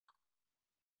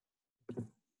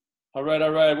All right,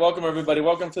 all right. Welcome, everybody.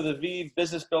 Welcome to the VIV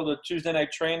Business Builder Tuesday night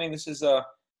training. This is a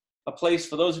place,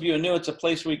 for those of you who are new, it's a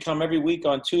place where we come every week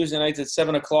on Tuesday nights at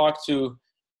 7 o'clock to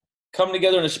come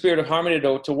together in a spirit of harmony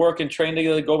to work and train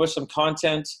together, go over some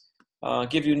content,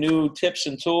 give you new tips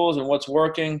and tools and what's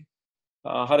working,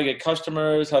 how to get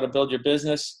customers, how to build your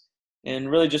business,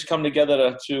 and really just come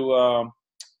together to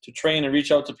train and reach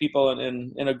out to people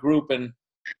in a group and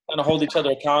kind of hold each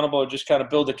other accountable and just kind of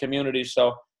build a community.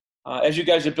 So as you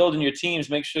guys are building your teams,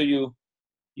 make sure you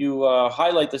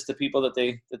highlight this to people that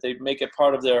they make it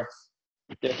part of their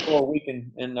core week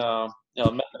in method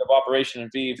of operation in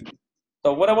VIV.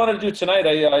 So what I wanted to do tonight,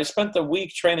 I spent the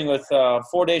week training with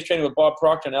 4 days training with Bob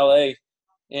Proctor in LA,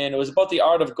 and it was about the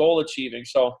art of goal achieving.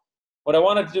 So what I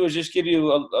wanted to do is just give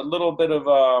you a little bit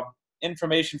of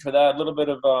information for that, a little bit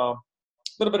of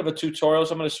a tutorial.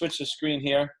 So I'm going to switch the screen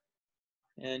here,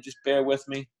 and just bear with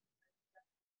me.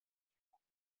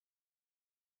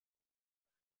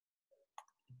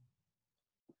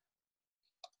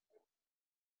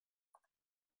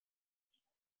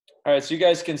 All right, so you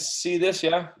guys can see this,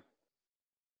 yeah?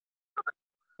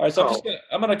 All right, so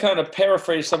I'm gonna kind of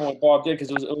paraphrase some of what Bob did because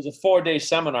it was a 4 day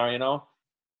seminar,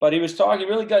 But he was talking,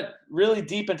 really got really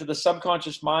deep into the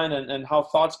subconscious mind and how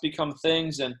thoughts become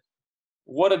things and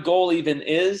what a goal even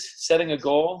is, setting a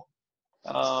goal.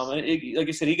 Like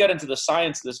I said, he got into the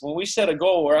science of this. When we set a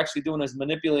goal, we're actually doing is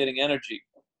manipulating energy,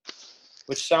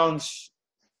 which sounds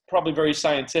probably very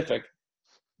scientific.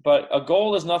 But a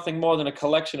goal is nothing more than a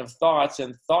collection of thoughts,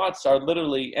 and thoughts are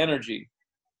literally energy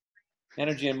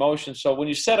and motion. So when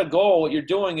you set a goal, what you're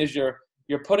doing is you're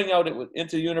putting out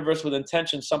into the universe with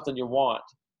intention something you want.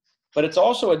 But it's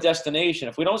also a destination.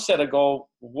 If we don't set a goal,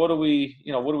 what are we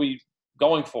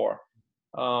going for?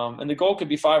 And the goal could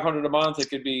be 500 a month. It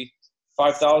could be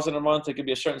 5,000 a month. It could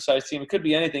be a certain size team. It could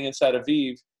be anything inside of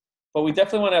VIV. But we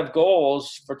definitely want to have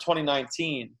goals for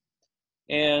 2019.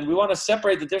 And we want to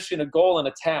separate the difference between a goal and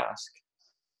a task.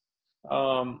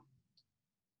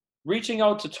 Reaching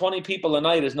out to 20 people a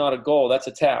night is not a goal. That's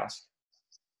a task.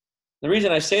 The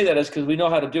reason I say that is because we know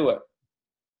how to do it.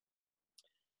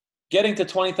 Getting to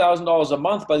 $20,000 a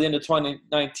month by the end of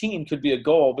 2019 could be a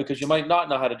goal because you might not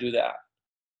know how to do that.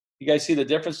 You guys see the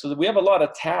difference? So we have a lot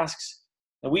of tasks,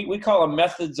 and we call them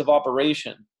methods of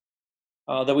operation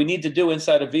that we need to do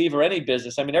inside of VIV or any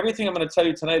business. I mean, everything I'm going to tell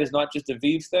you tonight is not just a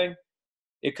VIV thing.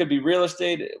 It could be real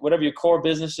estate, whatever your core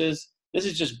business is. This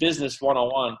is just business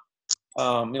 101.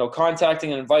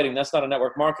 Contacting and inviting, that's not a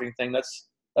network marketing thing.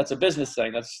 That's a business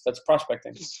thing. That's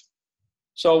prospecting.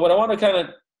 So what I want to kind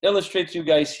of illustrate to you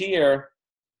guys here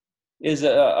is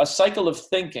a cycle of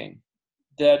thinking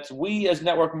that we as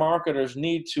network marketers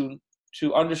need to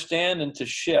understand and to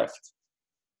shift.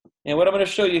 And what I'm going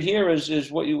to show you here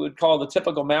is what you would call the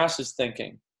typical masses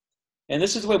thinking. And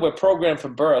this is the way we're programmed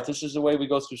from birth. This is the way we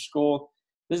go through school.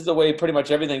 This is the way pretty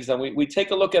much everything's done. We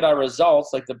take a look at our results,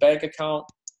 like the bank account.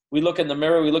 We look in the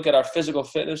mirror. We look at our physical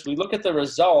fitness. We look at the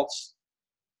results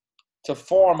to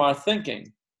form our thinking.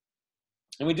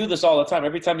 And we do this all the time.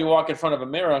 Every time you walk in front of a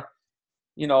mirror,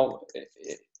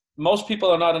 most people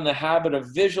are not in the habit of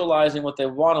visualizing what they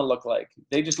want to look like.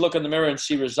 They just look in the mirror and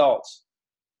see results.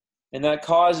 And that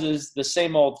causes the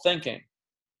same old thinking,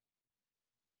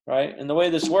 right? And the way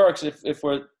this works, if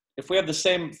we have the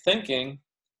same thinking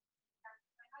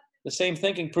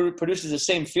produces the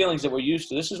same feelings that we're used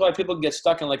to. This is why people can get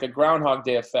stuck in like a Groundhog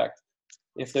Day effect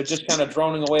if they're just kind of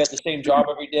droning away at the same job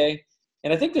every day.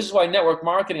 And I think this is why network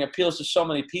marketing appeals to so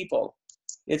many people.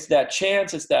 It's that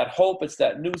chance, it's that hope, it's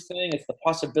that new thing, it's the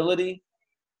possibility,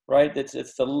 right? It's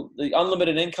the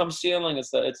unlimited income ceiling, it's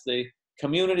the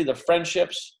community, the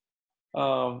friendships.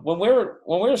 When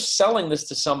we're selling this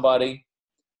to somebody,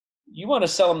 you want to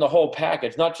sell them the whole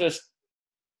package, not just.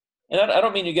 And I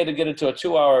don't mean you get into a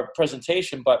 2-hour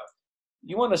presentation, but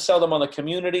you want to sell them on the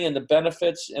community and the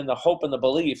benefits and the hope and the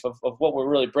belief of what we're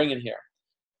really bringing here.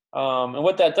 And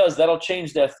what that does, that'll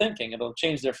change their thinking. It'll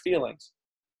change their feelings.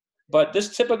 But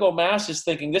this typical masses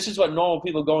thinking, this is what normal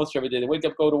people go through every day. They wake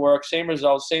up, go to work, same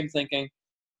results, same thinking,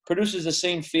 produces the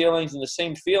same feelings, and the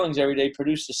same feelings every day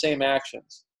produce the same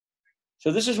actions. So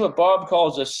this is what Bob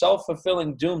calls a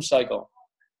self-fulfilling doom cycle.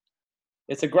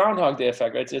 It's a Groundhog Day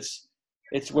effect, right?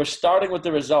 We're starting with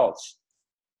the results.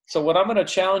 So what I'm going to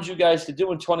challenge you guys to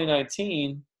do in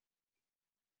 2019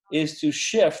 is to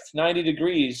shift 90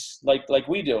 degrees like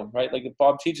we do, right? Like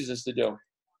Bob teaches us to do.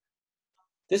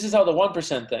 This is how the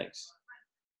 1% thinks.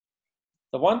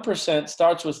 The 1%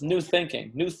 starts with new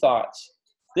thinking, new thoughts.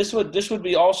 This would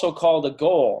be also called a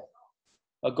goal.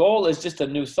 A goal is just a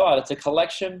new thought. It's a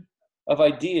collection of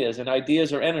ideas, and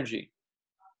ideas are energy.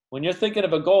 When you're thinking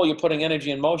of a goal, you're putting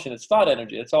energy in motion. It's thought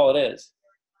energy. That's all it is.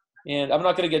 And I'm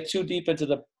not going to get too deep into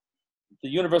the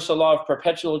universal law of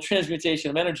perpetual transmutation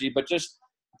of energy, but just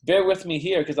bear with me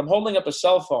here because I'm holding up a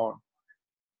cell phone.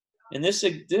 And this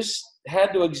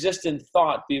had to exist in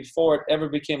thought before it ever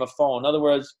became a phone. In other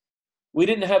words, we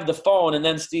didn't have the phone and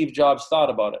then Steve Jobs thought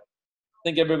about it. I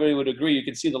think everybody would agree. You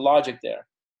can see the logic there.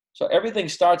 So everything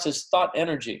starts as thought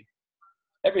energy.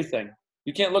 Everything.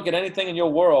 You can't look at anything in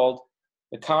your world,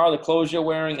 the car, the clothes you're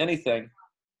wearing, anything,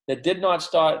 that did not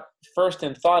start first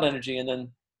in thought energy and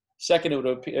then second, it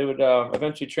would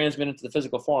eventually transmit into the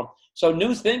physical form. So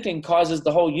new thinking causes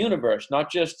the whole universe,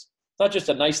 not just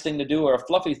a nice thing to do or a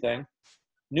fluffy thing.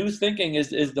 New thinking is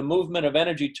the movement of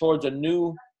energy towards a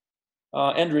new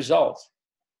end result.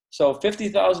 So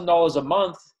 $50,000 a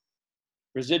month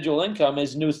residual income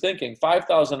is new thinking.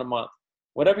 $5,000 a month,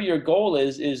 whatever your goal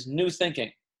is new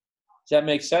thinking. Does that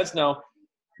make sense? Now,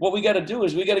 what we got to do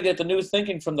is we got to get the new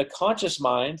thinking from the conscious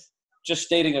mind, just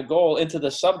stating a goal, into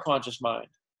the subconscious mind.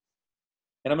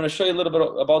 And I'm going to show you a little bit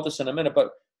about this in a minute,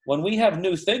 but when we have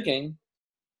new thinking,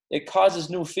 it causes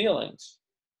new feelings.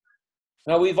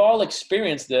 Now, we've all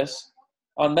experienced this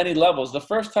on many levels. The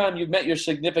first time you met your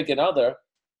significant other,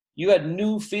 you had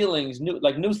new feelings,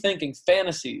 new thinking,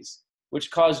 fantasies,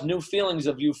 which caused new feelings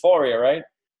of euphoria, right?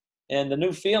 And the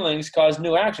new feelings cause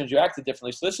new actions. You acted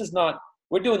differently. So this is not,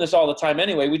 we're doing this all the time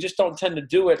anyway. We just don't tend to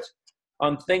do it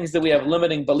on things that we have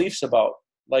limiting beliefs about,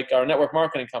 like our network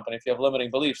marketing company, if you have limiting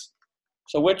beliefs.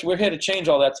 So we're here to change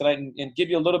all that tonight and give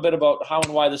you a little bit about how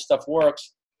and why this stuff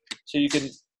works, so you can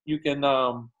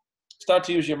start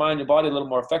to use your mind and your body a little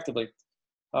more effectively.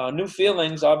 New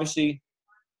feelings obviously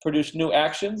produce new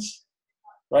actions,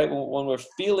 right? When we're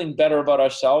feeling better about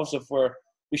ourselves, if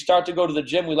we start to go to the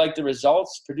gym, we like the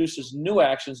results, produces new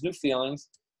actions, new feelings,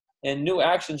 and new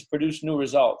actions produce new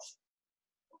results.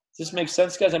 Does this make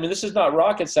sense, guys? I mean, this is not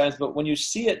rocket science, but when you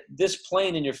see it this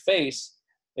plain in your face,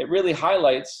 it really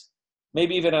highlights,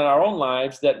 maybe even in our own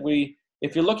lives, that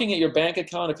if you're looking at your bank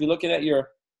account, if you're looking at your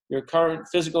current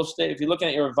physical state, if you're looking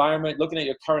at your environment, looking at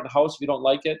your current house, if you don't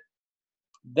like it,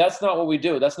 that's not what we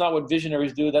do. That's not what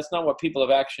visionaries do. That's not what people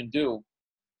of action do.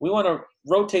 We want to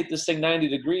rotate this thing 90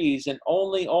 degrees and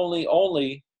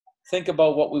only think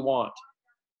about what we want.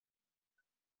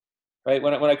 Right?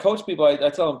 When I coach people, I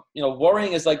tell them,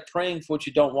 worrying is like praying for what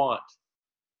you don't want.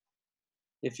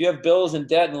 If you have bills and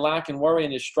debt and lack and worry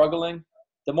and you're struggling,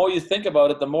 the more you think about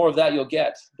it, the more of that you'll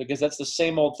get, because that's the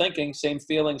same old thinking, same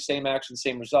feeling, same action,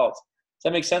 same results. Does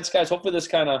that make sense, guys? Hopefully this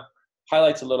kind of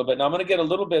highlights a little bit. Now I'm going to get a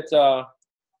little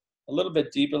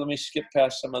bit deeper. Let me skip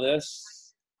past some of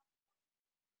this.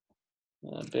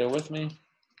 Bear with me.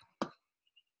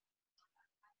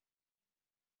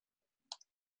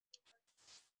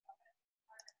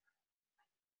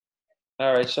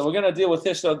 All right, so we're going to deal with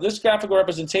this. So this graphical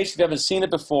representation, if you haven't seen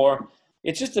it before,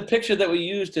 it's just a picture that we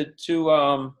use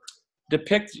to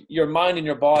depict your mind and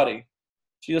your body.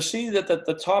 So you'll see that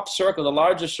the top circle, the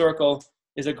largest circle,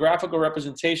 is a graphical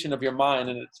representation of your mind,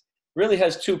 and it really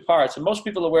has two parts. And most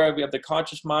people are aware of, we have the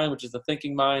conscious mind, which is the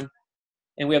thinking mind,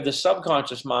 and we have the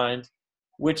subconscious mind,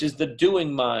 which is the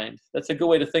doing mind. That's a good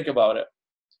way to think about it.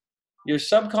 Your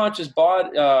subconscious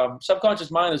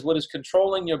mind is what is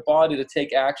controlling your body to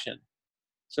take action.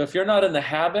 So if you're not in the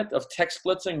habit of text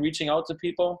blitzing, reaching out to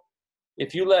people,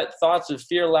 if you let thoughts of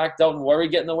fear, lack, doubt, and worry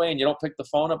get in the way and you don't pick the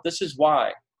phone up, this is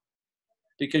why.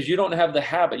 Because you don't have the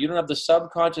habit. You don't have the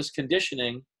subconscious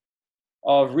conditioning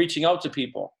of reaching out to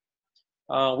people.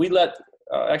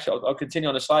 Actually, I'll continue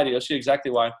on the slide here. You'll see exactly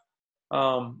why.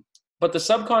 But the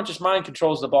subconscious mind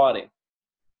controls the body.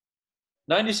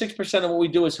 96% of what we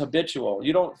do is habitual.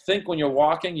 You don't think when you're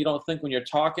walking. You don't think when you're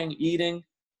talking, eating,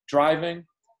 driving.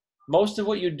 Most of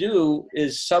what you do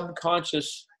is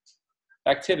subconscious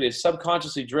activity. It's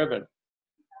subconsciously driven.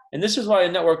 And this is why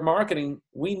in network marketing,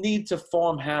 we need to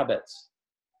form habits.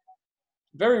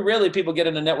 Very rarely people get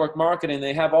into network marketing.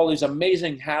 They have all these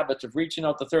amazing habits of reaching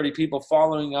out to 30 people,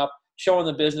 following up, showing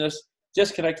the business,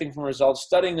 disconnecting from results,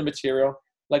 studying the material.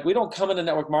 Like, we don't come into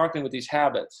network marketing with these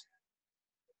habits.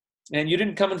 And you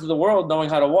didn't come into the world knowing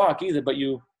how to walk either, but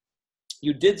you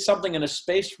did something in a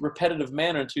spaced, repetitive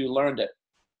manner until you learned it.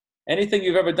 Anything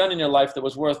you've ever done in your life that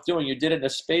was worth doing, you did it in a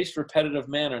spaced, repetitive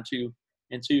manner until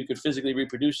you could physically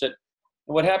reproduce it.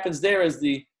 And what happens there is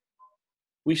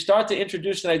we start to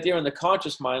introduce an idea in the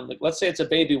conscious mind. Like, let's say it's a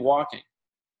baby walking.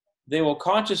 They will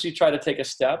consciously try to take a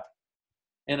step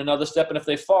and another step, and if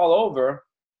they fall over,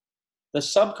 the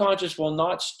subconscious will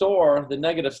not store the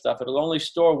negative stuff. It'll only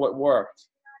store what worked.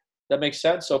 That makes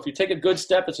sense? So if you take a good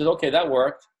step, it says, okay, that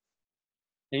worked.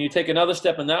 And you take another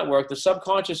step and that worked. The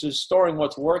subconscious is storing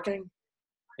what's working,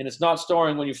 and it's not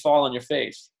storing when you fall on your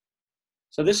face.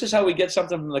 So this is how we get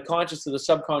something from the conscious to the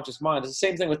subconscious mind. It's the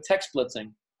same thing with text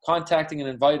blitzing, contacting and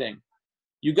inviting.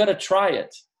 You got to try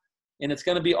it, and it's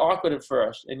going to be awkward at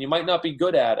first, and you might not be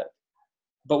good at it.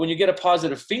 But when you get a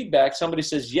positive feedback, somebody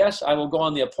says, yes, I will go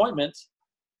on the appointment,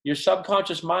 your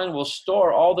subconscious mind will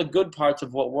store all the good parts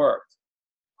of what worked.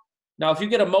 Now, if you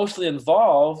get emotionally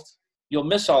involved, you'll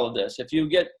miss all of this. If you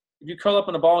curl up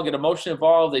in a ball and get emotionally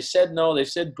involved, they said no, they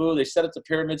said boo, they said it's a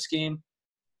pyramid scheme,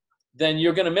 then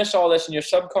you're going to miss all this, and your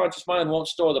subconscious mind won't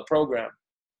store the program.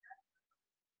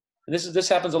 And this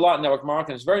happens a lot in network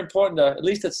marketing. It's very important to, at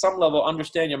least at some level,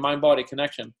 understand your mind-body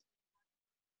connection.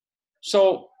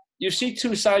 So you see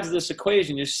two sides of this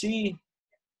equation. You see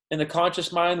in the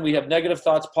conscious mind, we have negative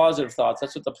thoughts, positive thoughts.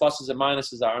 That's what the pluses and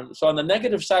minuses are. And so on the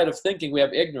negative side of thinking, we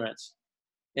have ignorance.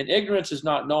 And ignorance is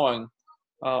not knowing.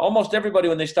 Almost everybody,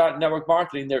 when they start network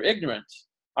marketing, they're ignorant.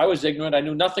 I was ignorant. I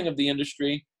knew nothing of the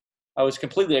industry. I was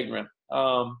completely ignorant.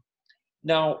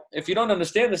 Now, if you don't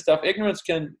understand this stuff, ignorance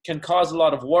can cause a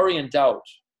lot of worry and doubt.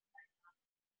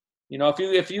 You know,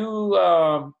 if you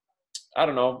I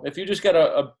don't know, if you just got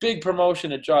a big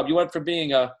promotion at job, you went from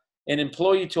being an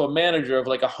employee to a manager of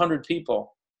like 100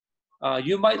 people,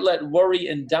 you might let worry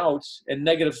and doubt and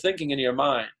negative thinking into your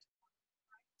mind.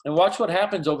 And watch what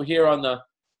happens over here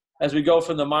as we go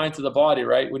from the mind to the body,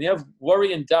 right? When you have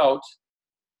worry and doubt,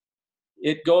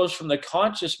 it goes from the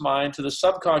conscious mind to the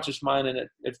subconscious mind, and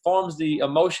it forms the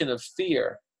emotion of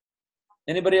fear.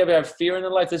 Anybody ever have fear in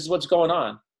their life? This is what's going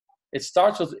on. It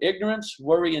starts with ignorance,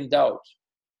 worry, and doubt.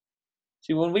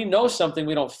 See, when we know something,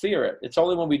 we don't fear it. It's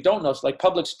only when we don't know, it's like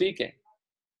public speaking.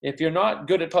 If you're not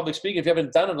good at public speaking, if you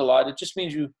haven't done it a lot, it just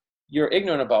means you're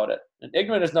ignorant about it. And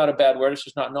ignorant is not a bad word, it's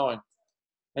just not knowing.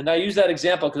 And I use that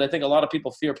example because I think a lot of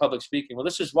people fear public speaking. Well,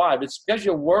 this is why. It's because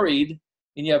you're worried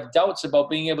and you have doubts about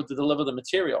being able to deliver the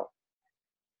material.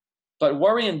 But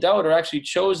worry and doubt are actually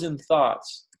chosen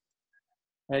thoughts,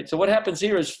 right? So what happens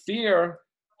here is fear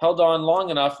held on long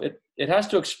enough, it has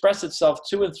to express itself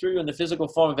to and through in the physical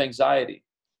form of anxiety.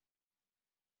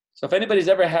 So if anybody's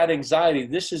ever had anxiety,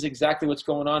 this is exactly what's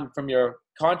going on from your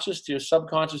conscious to your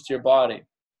subconscious to your body.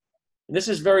 And this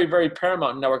is very, very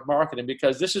paramount in network marketing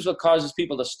because this is what causes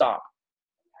people to stop.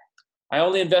 I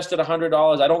only invested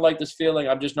 $100. I don't like this feeling.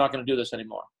 I'm just not going to do this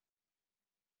anymore.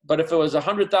 But if it was a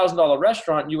 $100,000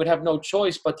 restaurant, you would have no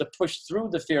choice but to push through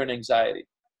the fear and anxiety.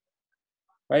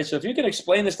 Right? So if you can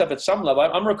explain this stuff at some level,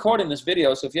 I'm recording this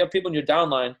video. So if you have people in your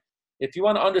downline, if you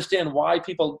want to understand why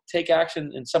people take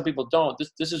action and some people don't,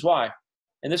 this is why.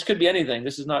 And this could be anything.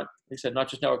 This is not, like I said, not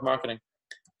just network marketing.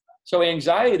 So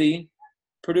anxiety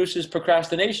produces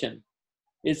procrastination.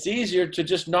 It's easier to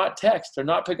just not text or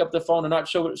not pick up the phone or not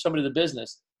show somebody the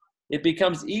business. It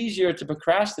becomes easier to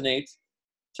procrastinate,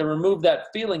 to remove that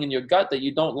feeling in your gut that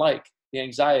you don't like, the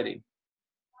anxiety.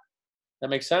 That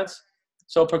makes sense?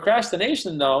 So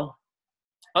procrastination, though,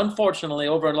 unfortunately,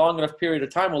 over a long enough period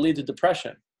of time will lead to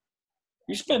depression.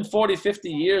 You spend 40, 50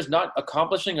 years not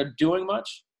accomplishing or doing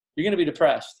much, you're going to be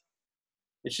depressed.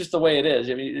 It's just the way it is.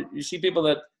 I mean, you see people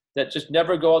that just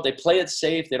never go out. They play it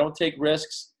safe. They don't take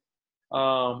risks.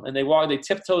 And they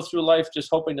tiptoe through life just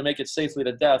hoping to make it safely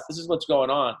to death. This is what's going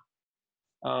on.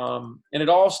 And it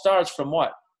all starts from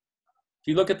what? If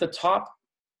you look at the top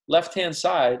left-hand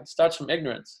side, it starts from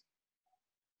ignorance.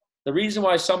 The reason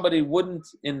why somebody wouldn't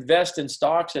invest in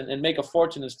stocks and make a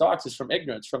fortune in stocks is from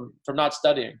ignorance, from not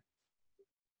studying.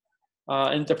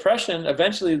 And depression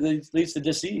eventually leads to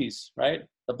dis-ease, right?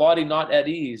 The body not at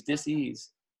ease, dis-ease.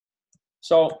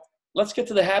 So let's get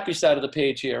to the happy side of the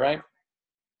page here, right?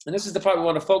 And this is the part we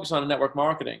want to focus on in network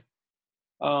marketing.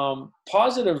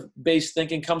 Positive-based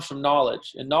thinking comes from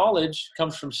knowledge, and knowledge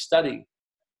comes from study.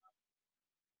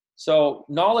 So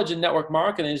knowledge in network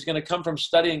marketing is going to come from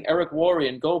studying Eric Worre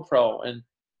and GoPro and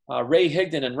Ray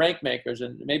Higdon and Rank Makers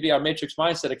and maybe our Matrix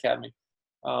Mindset Academy.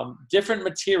 Different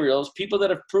materials, people that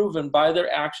have proven by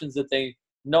their actions that they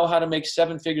know how to make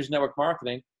 7 figures in network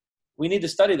marketing. We need to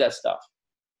study that stuff.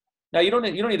 Now, you don't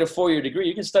need a 4-year degree.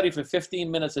 You can study for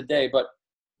 15 minutes a day, but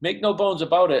make no bones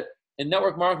about it. In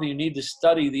network marketing, you need to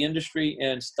study the industry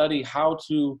and study how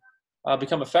to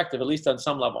become effective, at least on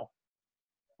some level.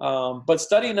 But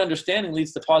study and understanding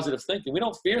leads to positive thinking. We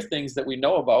don't fear things that we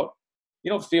know about.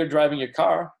 You don't fear driving your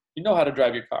car. You know how to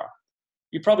drive your car.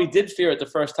 You probably did fear it the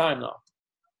first time, though.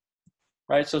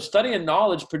 Right? So study and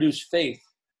knowledge produce faith.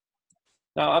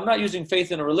 Now, I'm not using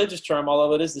faith in a religious term,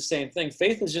 although it is the same thing.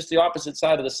 Faith is just the opposite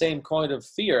side of the same coin of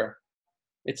fear.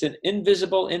 It's an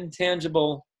invisible,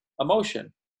 intangible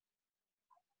emotion.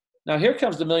 Now, here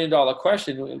comes the million-dollar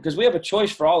question, because we have a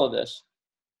choice for all of this.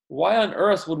 Why on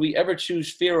earth would we ever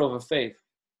choose fear over faith?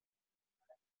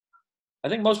 I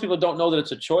think most people don't know that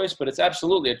it's a choice, but it's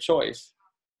absolutely a choice.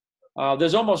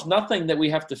 There's almost nothing that we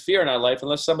have to fear in our life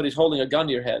unless somebody's holding a gun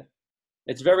to your head.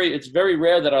 It's very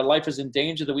rare that our life is in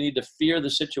danger, that we need to fear the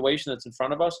situation that's in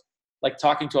front of us, like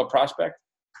talking to a prospect.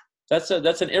 That's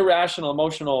an irrational,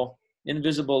 emotional,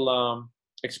 invisible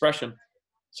expression.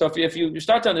 So if you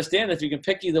start to understand, if you can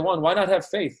pick either one, why not have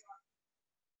faith?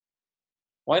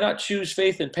 Why not choose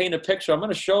faith and paint a picture? I'm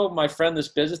going to show my friend this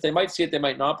business. They might see it, they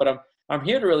might not, but I'm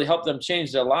here to really help them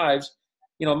change their lives.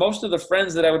 You know, most of the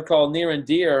friends that I would call near and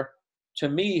dear to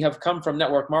me have come from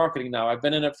network marketing now. I've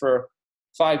been in it for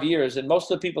 5 years, and most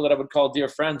of the people that I would call dear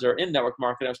friends are in network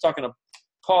marketing. I was talking to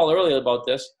Paul earlier about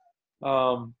this. You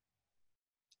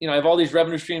know, I have all these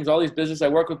revenue streams, all these business. I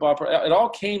work with Bob. It all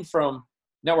came from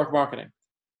network marketing.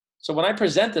 So when I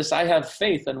present this, I have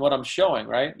faith in what I'm showing,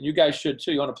 right? You guys should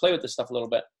too. You want to play with this stuff a little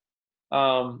bit.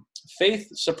 Faith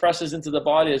suppresses into the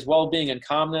body as well-being and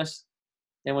calmness.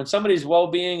 And when somebody's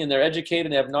well-being and they're educated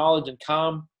and they have knowledge and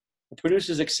calm, it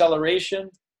produces acceleration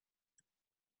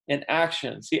and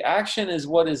action. See, action is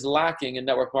what is lacking in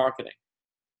network marketing.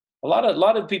 A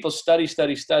lot of people study.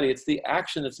 It's the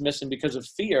action that's missing because of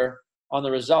fear on the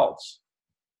results.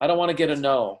 I don't want to get a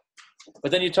no.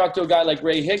 But then you talk to a guy like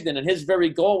Ray Higdon, and his very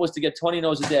goal was to get 20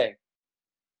 no's a day.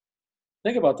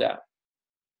 Think about that.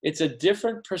 It's a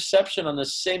different perception on the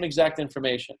same exact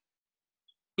information.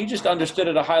 He just understood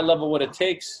at a high level what it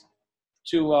takes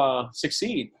to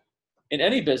succeed in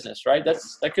any business, right?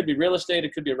 That could be real estate,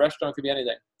 it could be a restaurant, it could be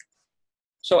anything.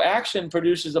 So action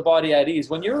produces a body at ease.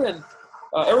 When you're in,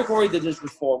 Eric Worre did this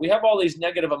before. We have all these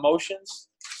negative emotions,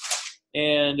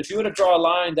 and if you were to draw a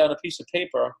line down a piece of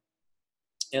paper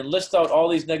and list out all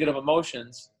these negative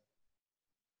emotions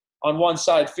on one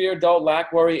side: fear, doubt,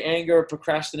 lack, worry, anger,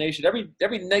 procrastination,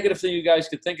 every negative thing you guys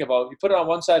could think about, you put it on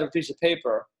one side of a piece of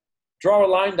paper, draw a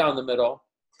line down the middle.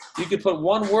 You could put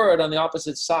one word on the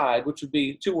opposite side, which would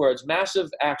be 2 words: massive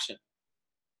action.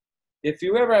 If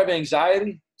you ever have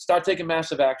anxiety, start taking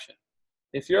massive action.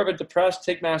 If you're ever depressed,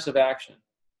 take massive action.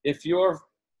 If you're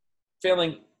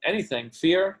feeling anything,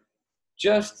 fear,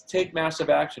 just take massive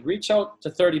action. Reach out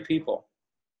to 30 people.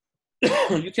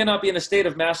 You cannot be in a state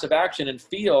of massive action and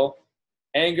feel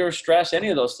anger, stress, any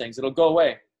of those things. It'll go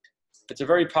away. It's a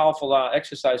very powerful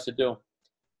exercise to do.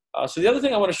 So the other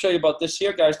thing I want to show you about this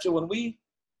here, guys, too, when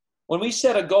we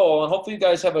set a goal, and hopefully you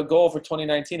guys have a goal for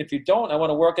 2019. If you don't, I want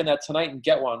to work on that tonight and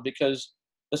get one, because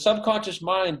the subconscious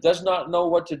mind does not know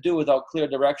what to do without clear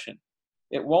direction.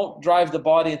 It won't drive the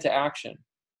body into action.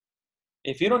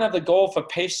 If you don't have the goal for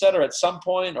pace setter at some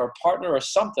point, or partner or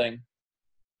something,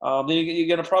 then you're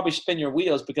going to probably spin your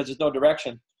wheels because there's no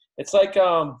direction. It's like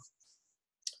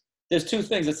there's 2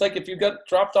 things. It's like if you got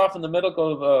dropped off in the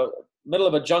middle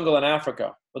of a jungle in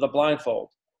Africa with a blindfold,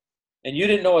 and you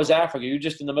didn't know it was Africa. You're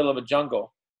just in the middle of a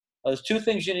jungle. There's 2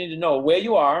 things you need to know: where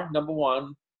you are, number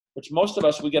 1, which most of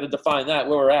us, we got to define that,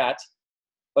 where we're at.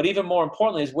 But even more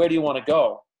importantly is, where do you want to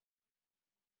go?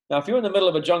 Now, if you're in the middle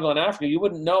of a jungle in Africa, you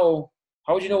wouldn't know.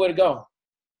 How would you know where to go?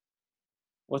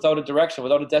 Without a direction,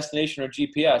 without a destination or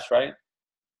GPS, right?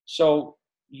 So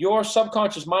your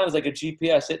subconscious mind is like a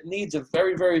GPS. It needs a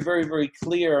very, very, very, very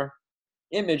clear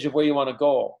image of where you want to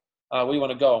go,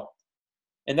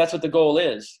 And that's what the goal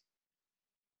is,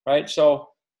 right? So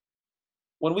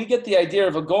when we get the idea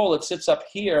of a goal, it sits up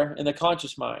here in the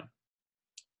conscious mind.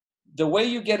 The way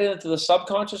you get it into the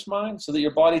subconscious mind so that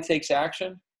your body takes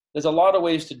action, there's a lot of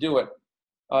ways to do it.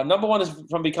 Number 1 is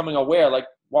from becoming aware, like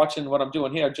watching what I'm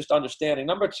doing here, just understanding.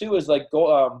 Number 2 is like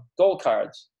goal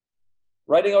cards.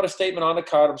 Writing out a statement on a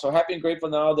card: I'm so happy and grateful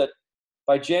now that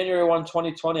by January 1,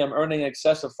 2020, I'm earning in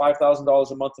excess of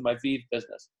 $5,000 a month in my VIV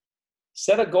business.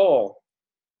 Set a goal.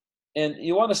 And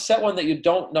you want to set one that you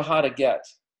don't know how to get.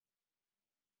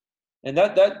 And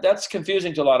that's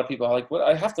confusing to a lot of people. Like, well,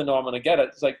 I have to know I'm going to get it.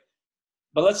 It's like,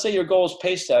 but let's say your goal is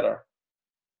pace setter,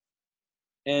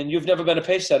 and you've never been a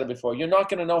pace setter before. You're not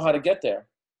going to know how to get there,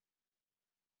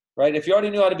 right? If you already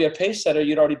knew how to be a pace setter,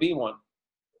 you'd already be one.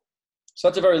 So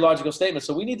that's a very logical statement.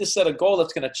 So we need to set a goal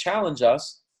that's going to challenge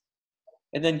us,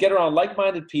 and then get around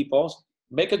like-minded people,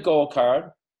 make a goal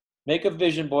card, make a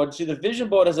vision board. See, the vision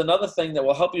board is another thing that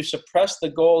will help you suppress the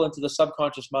goal into the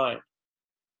subconscious mind.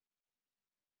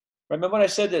 Remember when I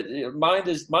said that mind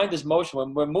is motion,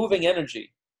 when we're moving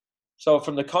energy. So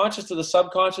from the conscious to the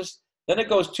subconscious, then it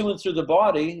goes to and through the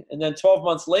body, and then 12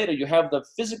 months later, you have the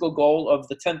physical goal of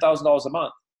the $10,000 a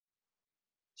month.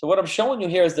 So what I'm showing you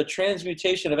here is the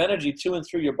transmutation of energy to and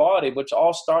through your body, which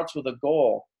all starts with a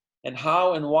goal, and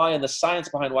how and why, and the science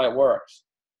behind why it works.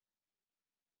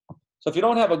 So if you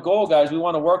don't have a goal, guys, we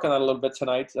want to work on that a little bit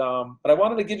tonight. But I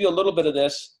wanted to give you a little bit of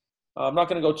this. I'm not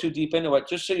going to go too deep into it,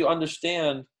 just so you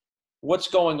understand what's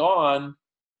going on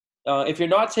If you're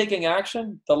not taking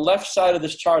action, the left side of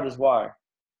this chart is why.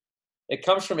 It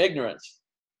comes from ignorance.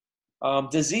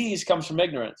 Disease comes from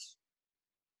ignorance.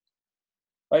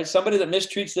 Right? Somebody that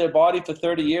mistreats their body for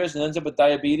 30 years and ends up with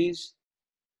diabetes,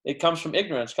 it comes from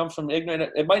ignorance. Comes from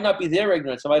ignorance. It might not be their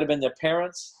ignorance. It might have been their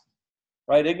parents.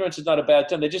 Right? Ignorance is not a bad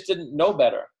thing. They just didn't know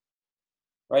better.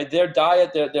 Right? Their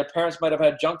diet, their parents might have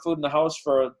had junk food in the house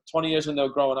for 20 years when they were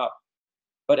growing up.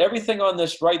 But everything on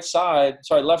this left side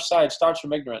starts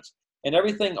from ignorance. And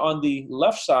everything on the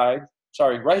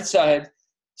right side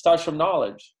starts from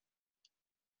knowledge.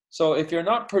 So if you're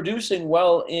not producing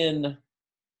well in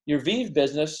your VIV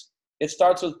business, it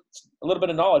starts with a little bit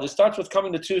of knowledge. It starts with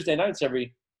coming to Tuesday nights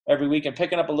every week and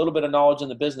picking up a little bit of knowledge in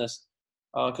the business.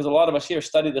 Because a lot of us here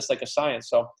study this like a science.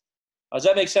 So does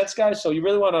that make sense, guys? So you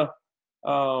really want to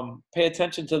pay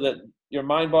attention to your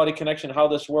mind-body connection, how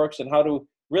this works, and how to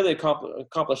really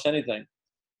accomplish anything.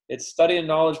 It's study and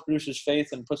knowledge produces faith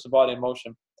and puts the body in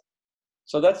motion.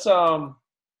 So that's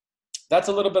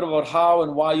a little bit about how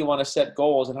and why you want to set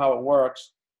goals and how it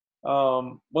works.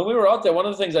 When we were out there, one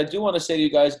of the things I do want to say to you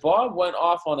guys, Bob went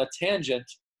off on a tangent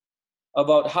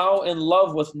about how in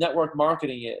love with network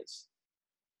marketing is.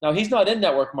 Now, he's not in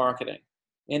network marketing,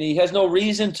 and he has no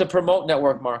reason to promote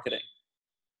network marketing.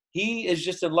 He is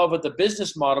just in love with the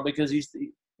business model because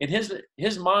in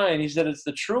his mind, he said it's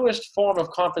the truest form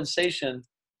of compensation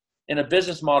in a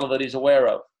business model that he's aware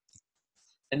of.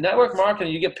 In network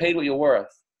marketing, you get paid what you're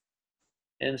worth.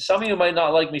 And some of you might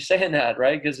not like me saying that,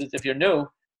 right? Because if you're new,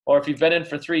 or if you've been in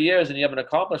for 3 years and you haven't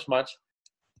accomplished much,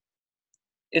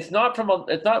 it's not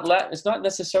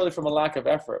necessarily from a lack of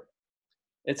effort.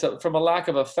 It's from a lack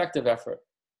of effective effort,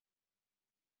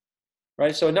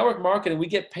 right? So in network marketing, we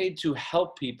get paid to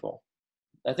help people.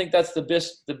 I think that's the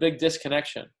big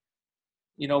disconnection.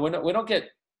 We don't get.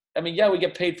 I mean, yeah, we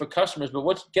get paid for customers, but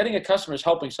what's getting a customer is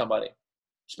helping somebody,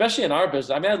 especially in our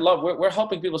business. I mean, we're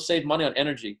helping people save money on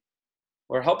energy.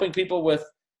 We're helping people with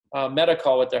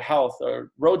medical, with their health,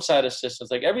 or roadside assistance.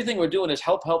 Like everything we're doing is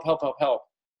help.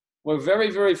 We're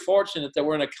very, very fortunate that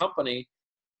we're in a company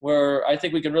where I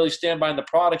think we can really stand behind the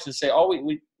products and say, oh,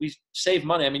 we save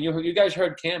money. I mean, you guys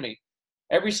heard Cami.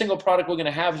 Every single product we're going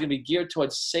to have is going to be geared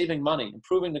towards saving money,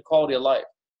 improving the quality of life.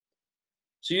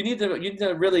 So you need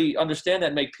to really understand that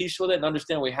and make peace with it and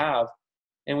understand what we have.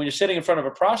 And when you're sitting in front of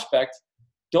a prospect,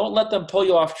 don't let them pull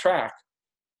you off track.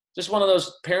 Just one of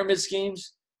those pyramid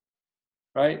schemes,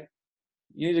 right?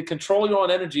 You need to control your own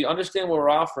energy, understand what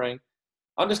we're offering.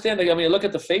 Look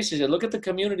at the faces here. Look at the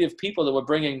community of people that we're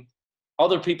bringing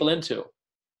other people into,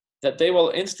 that they will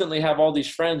instantly have all these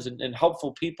friends and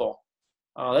helpful people.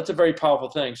 That's a very powerful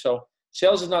thing. So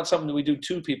sales is not something that we do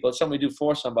to people. It's something we do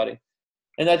for somebody.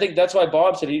 And I think that's why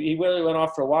Bob said he really went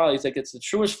off for a while. He's like, it's the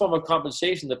truest form of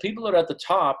compensation. The people that are at the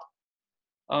top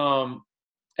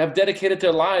have dedicated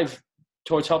their life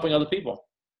towards helping other people.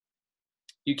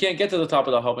 You can't get to the top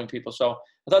without helping people. So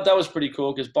I thought that was pretty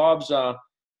cool because Bob's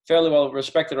fairly well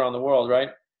respected around the world, right?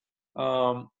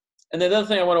 And the other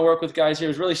thing I want to work with guys here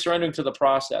is really surrendering to the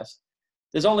process.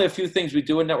 There's only a few things we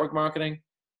do in network marketing.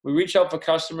 We reach out for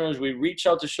customers. We reach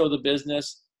out to show the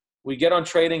business. We get on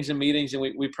trainings and meetings, and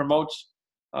we promote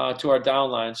to our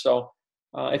downline. So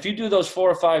if you do those 4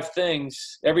 or 5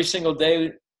 things every single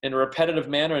day in a repetitive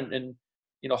manner and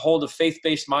hold a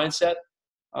faith-based mindset,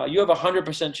 you have a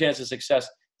 100% chance of success.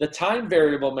 The time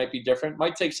variable might be different.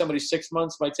 Might take somebody 6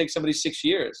 months, might take somebody 6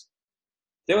 years.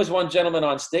 There was one gentleman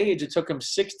on stage, it took him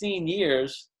 16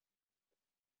 years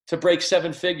to break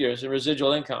 7 figures in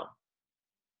residual income.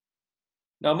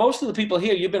 Now, most of the people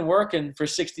here, you've been working for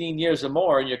 16 years or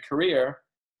more in your career.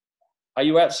 Are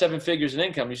you at 7 figures in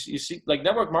income? You see, like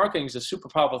network marketing is a super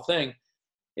powerful thing.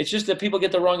 It's just that people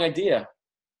get the wrong idea.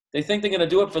 They think they're going to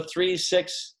do it for 3,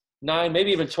 6, 9,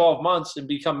 maybe even 12 months and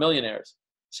become millionaires.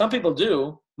 Some people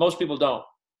do. Most people don't.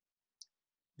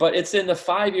 But it's in the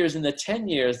 5 years and the 10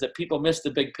 years that people miss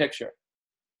the big picture.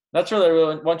 That's what I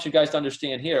really want you guys to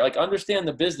understand here. Like, understand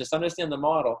the business, understand the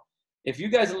model. If you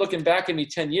guys are looking back at me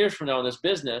 10 years from now in this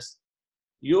business,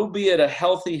 you'll be at a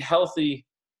healthy,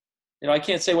 I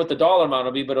can't say what the dollar amount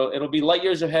will be, but it'll be light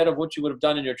years ahead of what you would have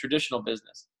done in your traditional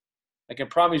business. I can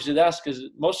promise you that because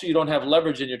most of you don't have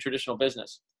leverage in your traditional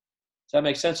business. Does that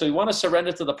make sense? So you want to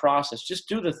surrender to the process. Just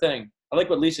do the thing. I like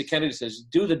what Lisa Kennedy says,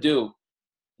 do the do.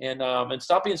 And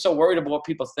stop being so worried about what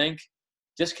people think.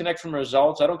 Disconnect from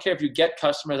results. I don't care if you get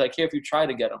customers. I care if you try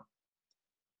to get them.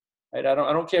 Right? I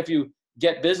don't care if you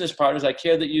get business partners. I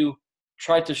care that you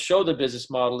try to show the business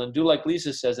model and do like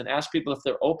Lisa says and ask people if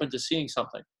they're open to seeing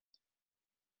something.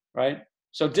 Right?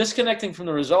 So disconnecting from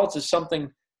the results is something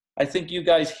I think you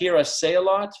guys hear us say a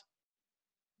lot,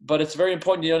 but it's very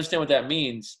important you understand what that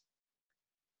means.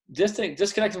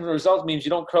 disconnecting from the results means you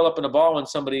don't curl up in a ball when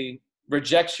somebody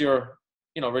rejects your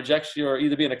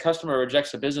either being a customer or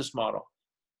rejects a business model.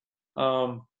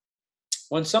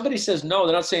 When somebody says no,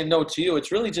 they're not saying no to you.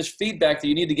 It's really just feedback that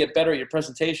you need to get better at your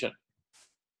presentation.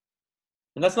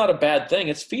 And that's not a bad thing.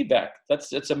 It's feedback.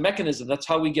 It's a mechanism. That's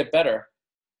how we get better.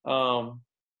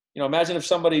 Imagine if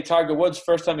Tiger Woods,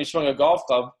 first time he swung a golf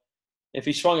club, if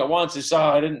he swung it once, he said,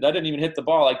 I didn't even hit the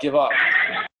ball. I give up.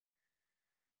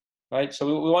 Right? So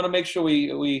we want to make sure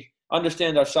we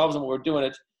understand ourselves and what we're doing.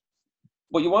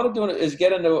 What you want to do is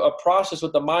get into a process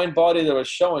with the mind body that was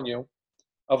showing you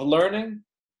of learning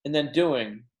and then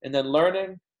doing, and then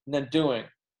learning and then doing.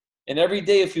 And every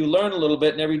day if you learn a little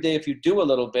bit, and every day if you do a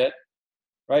little bit,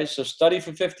 right? So study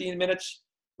for 15 minutes,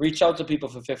 reach out to people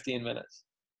for 15 minutes.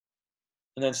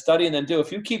 And then study and then do.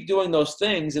 If you keep doing those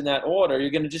things in that order,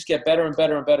 you're going to just get better and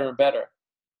better and better and better,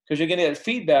 because you're going to get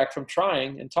feedback from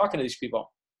trying and talking to these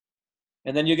people.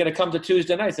 And then you're going to come to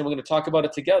Tuesday nights and we're going to talk about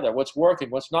it together. What's working,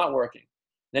 what's not working.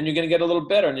 Then you're going to get a little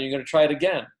better, and then you're going to try it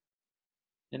again.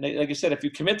 And like I said, if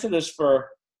you commit to this for,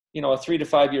 a 3 to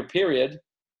 5 year period,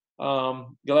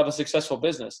 you'll have a successful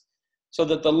business. So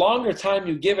that the longer time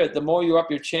you give it, the more you up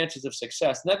your chances of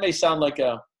success. And that may sound like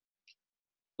an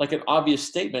obvious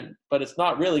statement, but it's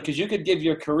not really, because you could give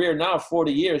your career now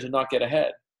 40 years and not get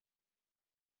ahead,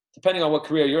 depending on what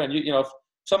career you're in. If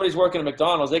somebody's working at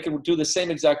McDonald's, they could do the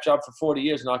same exact job for 40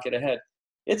 years and not get ahead.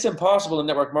 It's impossible in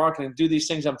network marketing to do these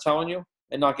things I'm telling you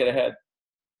and not get ahead.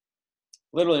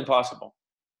 Literally impossible.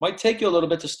 Might take you a little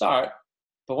bit to start,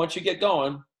 but once you get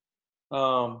going,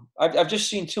 I've just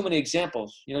seen too many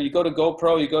examples. You go to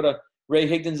GoPro, you go to Ray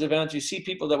Higdon's events, you see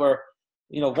people that were,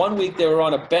 1 week they were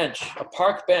on a bench, a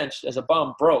park bench as a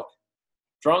bum,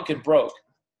 drunk and broke.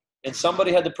 And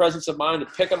somebody had the presence of mind to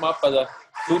pick them up by the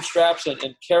bootstraps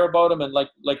and care about them. And like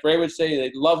Ray would say,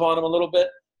 they love on them a little bit.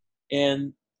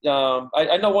 And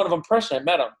I know one of them personally. I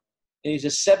met him. And he's a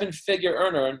 7-figure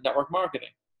earner in network marketing.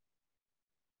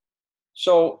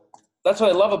 So that's what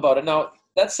I love about it. Now,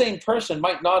 that same person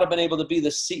might not have been able to be the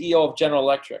CEO of General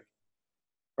Electric,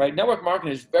 right? Network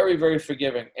marketing is very, very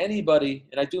forgiving. Anybody,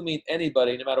 and I do mean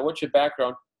anybody, no matter what your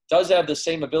background, does have the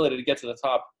same ability to get to the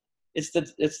top. It's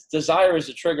desire is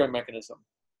a triggering mechanism.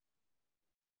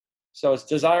 So it's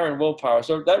desire and willpower.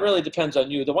 So that really depends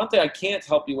on you. The one thing I can't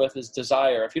help you with is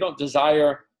desire. If you don't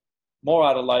desire more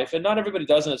out of life, and not everybody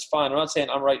does, and it's fine. I'm not saying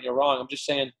I'm right and you're wrong. I'm just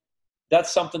saying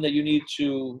that's something that you needs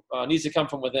to come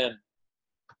from within.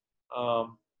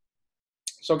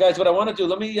 So guys, what I want to do,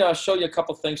 let me show you a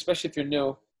couple things, especially if you're new.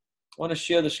 I want to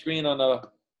share the screen on a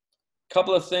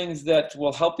couple of things that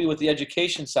will help you with the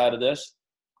education side of this.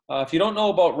 If you don't know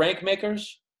about Rank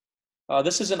Makers,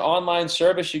 this is an online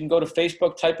service. You can go to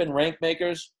Facebook, type in Rank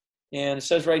Makers, and it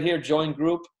says right here, join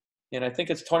group. And I think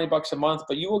it's $20 a month,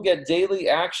 but you will get daily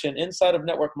action inside of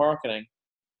network marketing.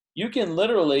 You can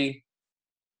literally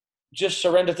just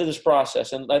surrender to this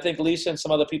process. And I think Lisa and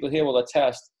some other people here will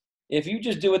attest. If you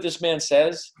just do what this man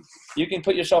says, you can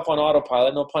put yourself on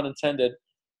autopilot, no pun intended,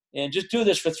 and just do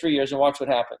this for 3 years and watch what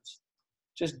happens.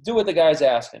 Just do what the guy's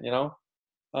asking,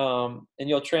 and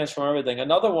you'll transform everything.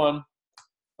 Another one,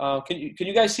 can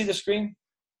you guys see the screen?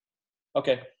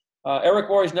 Okay. Eric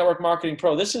Worre's Network Marketing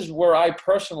Pro. This is where I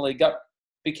personally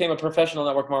became a professional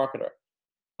network marketer.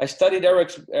 I studied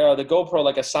Eric's the GoPro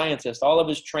like a scientist. All of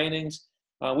his trainings.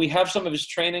 We have some of his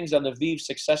trainings on the VIV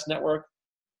Success Network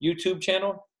YouTube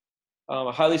channel.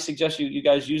 I highly suggest you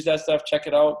guys use that stuff. Check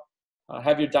it out.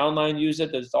 Have your downline use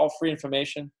it. It's all free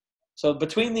information. So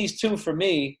between these two, for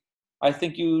me, I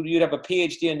think you'd have a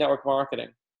PhD in network marketing.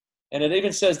 And it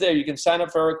even says there, you can sign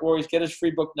up for Eric Worre, get his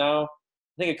free book now.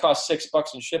 I think it costs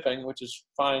 $6 in shipping, which is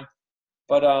fine.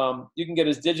 But you can get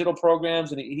his digital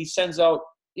programs, and he sends out,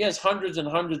 he has hundreds and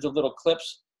hundreds of little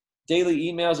clips, daily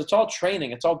emails. It's all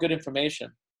training. It's all good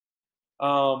information.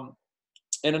 And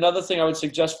another thing I would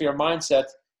suggest for your mindset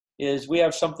is we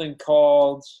have something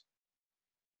called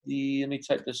let me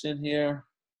type this in here.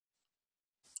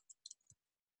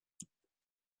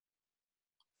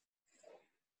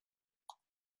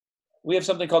 We have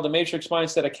something called the Matrix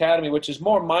Mindset Academy, which is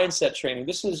more mindset training.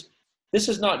 This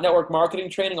is not network marketing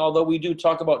training, although we do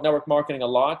talk about network marketing a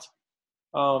lot.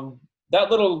 That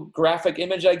little graphic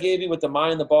image I gave you with the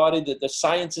mind, the body, the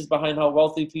sciences behind how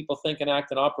wealthy people think and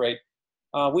act and operate,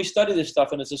 we study this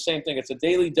stuff, and it's the same thing. It's a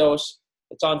daily dose.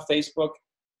 It's on Facebook.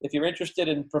 If you're interested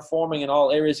in performing in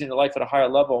all areas in your life at a higher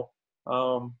level,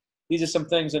 these are some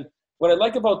things. And what I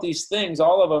like about these things,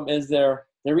 all of them, is they're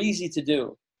easy to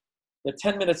do. They're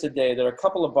 10 minutes a day. They're a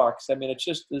couple of bucks. I mean, it's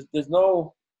just there's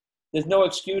no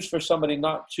excuse for somebody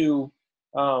not to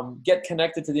get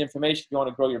connected to the information if you want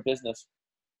to grow your business.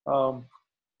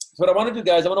 So what I want to do,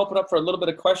 guys, I want to open up for a little bit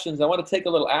of questions. I want to take a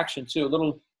little action too, a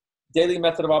little daily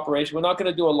method of operation. We're not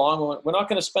going to do a long one. We're not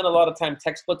going to spend a lot of time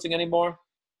text blitzing anymore,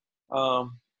 because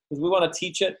we want to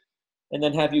teach it and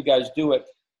then have you guys do it.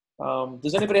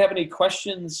 Does anybody have any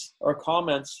questions or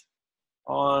comments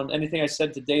on anything I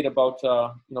said to date about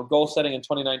goal setting in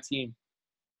 2019?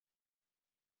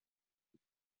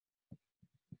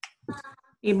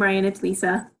 Hey, Brian, it's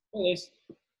Lisa. Hey,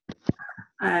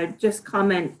 Lisa. Just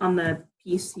comment on the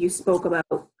piece you spoke about,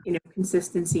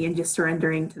 consistency and just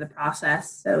surrendering to the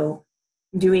process. So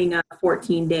doing a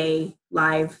 14-day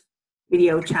live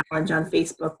video challenge on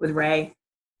Facebook with Ray.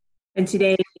 And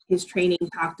today his training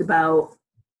talked about,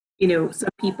 some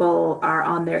people are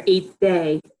on their 8th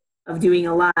day of doing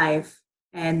a live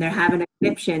and they're having a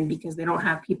conniption because they don't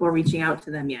have people reaching out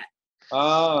to them yet.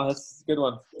 Ah, that's a good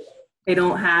one. They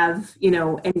don't have,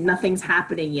 and nothing's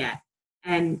happening yet.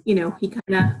 And, he kind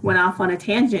of went off on a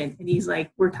tangent and he's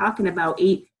like, we're talking about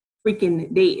 8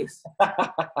 freaking days.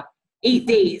 8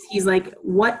 days. He's like,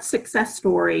 what success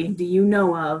story do you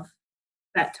know of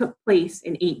that took place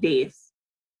in 8 days?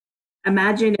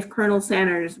 Imagine if Colonel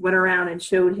Sanders went around and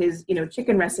showed his,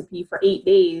 chicken recipe for 8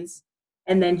 days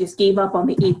and then just gave up on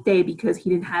the 8th day because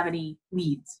he didn't have any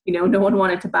leads. No one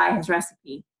wanted to buy his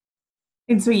recipe.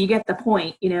 And so you get the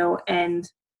point, and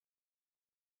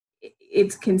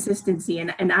it's consistency.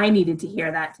 And I needed to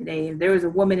hear that today. There was a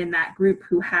woman in that group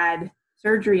who had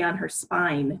surgery on her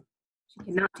spine. She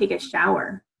cannot take a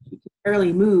shower. She can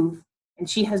barely move. And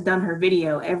she has done her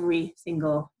video every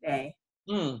single day.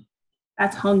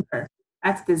 That's hunger.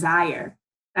 That's desire.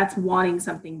 That's wanting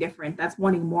something different. That's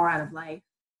wanting more out of life.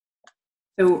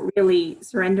 So really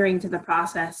surrendering to the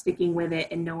process, sticking with it,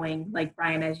 and knowing, like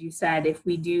Brian, as you said, if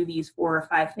we do these 4 or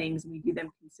 5 things and we do them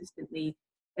consistently,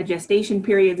 the gestation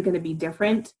period is going to be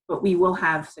different, but we will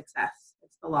have success.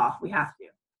 It's the law. We have to.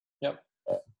 Yep.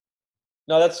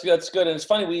 No, that's good. And it's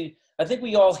funny, I think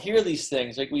we all hear these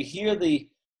things. Like we hear the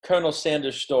Colonel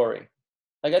Sanders story.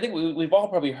 Like I think we've all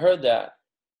probably heard that,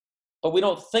 but we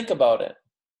don't think about it.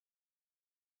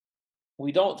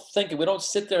 We don't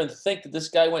sit there and think that this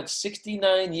guy went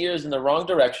 69 years in the wrong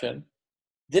direction,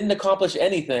 didn't accomplish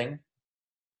anything,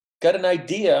 got an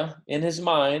idea in his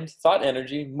mind, thought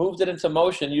energy, moved it into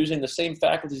motion using the same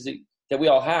faculties that we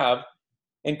all have,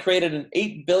 and created an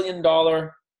 $8 billion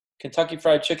Kentucky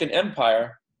Fried Chicken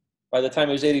empire by the time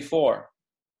he was 84.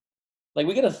 Like,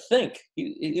 we got to think.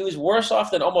 He was worse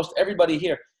off than almost everybody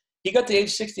here. He got to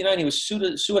age 69. He was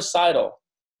suicidal.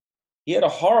 He had a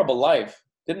horrible life.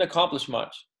 Didn't accomplish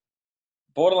much.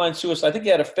 Borderline suicide. I think he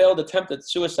had a failed attempt at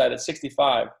suicide at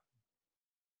 65.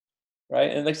 Right?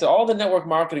 And like I said, all the network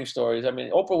marketing stories, I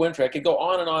mean, Oprah Winfrey, I could go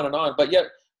on and on and on, but yet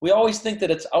we always think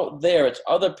that it's out there, it's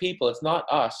other people, it's not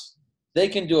us. They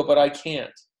can do it, but I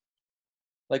can't.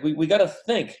 Like we got to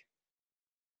think.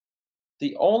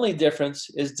 The only difference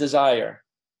is desire.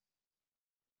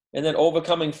 And then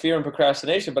overcoming fear and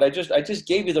procrastination. But I just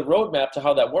gave you the roadmap to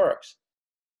how that works.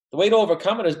 The way to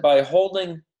overcome it is by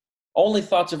holding only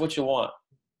thoughts of what you want.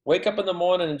 Wake up in the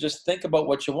morning and just think about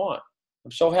what you want.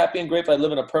 I'm so happy and grateful I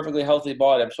live in a perfectly healthy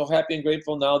body. I'm so happy and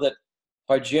grateful now that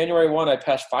by January 1, I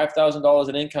passed $5,000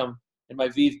 in income in my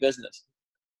VIV business.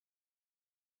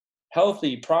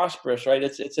 Healthy, prosperous, right?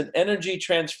 It's an energy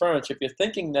transference. If you're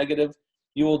thinking negative,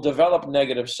 you will develop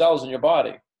negative cells in your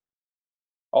body,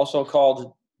 also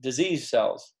called disease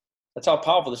cells. That's how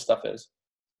powerful this stuff is.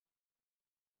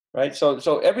 Right?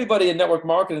 So everybody in network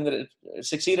marketing that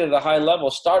succeeded at a high level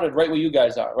started right where you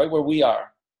guys are, right where we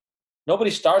are.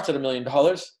 Nobody starts at $1 million.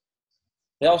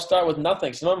 They all start with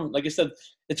nothing. Some of them, like I said,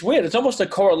 it's weird. It's almost a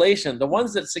correlation. The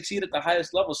ones that succeed at the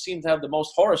highest level seem to have the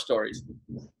most horror stories.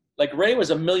 Like Ray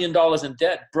was $1 million in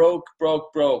debt, broke.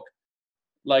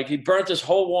 Like he burnt his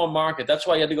whole warm market. That's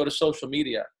why he had to go to social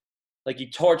media. Like he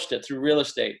torched it through real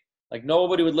estate. Like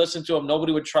nobody would listen to him.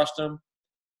 Nobody would trust him.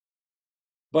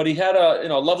 But he had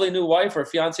a lovely new wife or a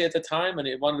fiance at the time, and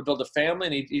he wanted to build a family,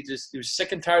 and he was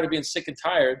sick and tired of being sick and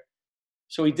tired.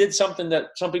 So he did something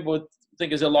that some people would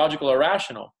think is illogical or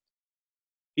irrational.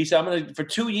 He said, for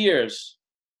 2 years,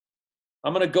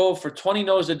 I'm going to go for 20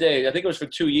 no's a day. I think it was for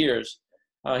 2 years.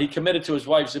 He committed to his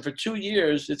wife. He said, for 2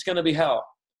 years, it's going to be hell.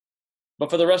 But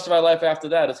for the rest of my life after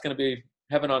that, it's going to be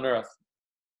heaven on earth.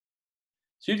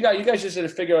 So you guys just got to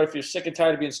figure out if you're sick and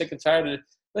tired of being sick and tired. And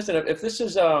listen, if this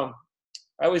is, I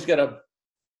always got to,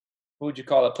 what would you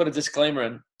call it? Put a disclaimer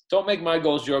in. Don't make my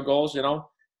goals your goals,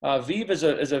 VIV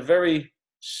is a very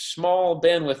small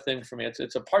bandwidth thing for me.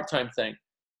 It's a part-time thing.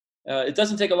 It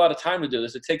doesn't take a lot of time to do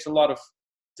this. It takes a lot of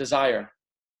desire,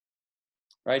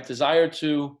 right? Desire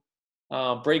to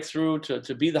break through,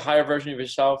 to be the higher version of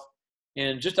yourself.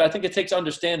 And just, I think it takes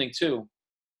understanding too.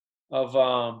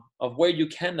 of where you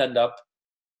can end up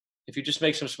if you just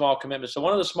make some small commitments. So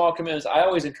one of the small commitments I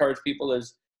always encourage people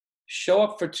is show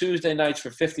up for Tuesday nights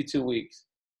for 52 weeks.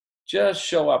 Just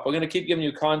show up. We're going to keep giving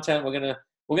you content. We're going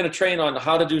to train on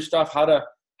how to do stuff, how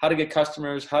to get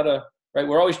customers, right?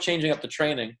 We're always changing up the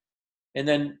training. And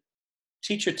then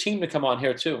teach your team to come on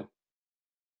here too.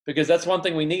 Because that's one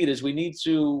thing we need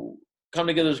to come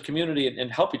together as a community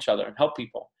and help each other and help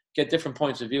people get different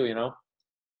points of view, you know?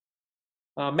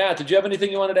 Matt, did you have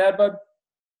anything you wanted to add, bud?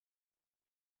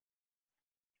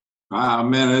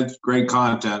 Man, it's great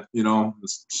content, you know,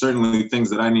 it's certainly things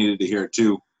that I needed to hear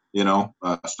too, you know,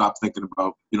 stop thinking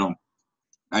about, you know,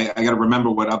 I got to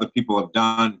remember what other people have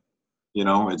done, you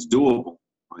know, it's doable.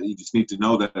 You just need to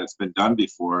know that it's been done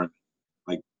before. And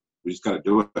like, we just got to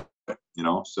do it, you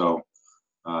know, so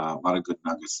a lot of good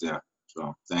nuggets there.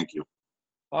 So thank you.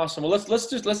 Awesome. Well,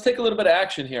 let's take a little bit of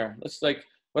action here.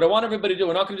 What I want everybody to do,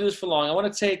 we're not going to do this for long. I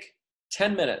want to take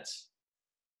 10 minutes.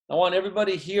 I want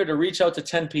everybody here to reach out to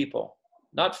 10 people,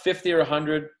 not 50 or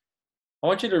 100. I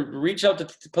want you to reach out to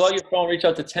pull out your phone, reach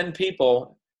out to 10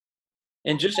 people,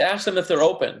 and just ask them if they're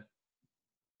open.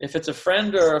 If it's a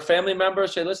friend or a family member,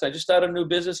 say, listen, I just started a new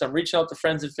business. I'm reaching out to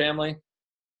friends and family.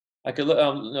 I could,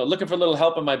 looking for a little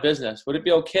help in my business. Would it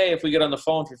be okay if we get on the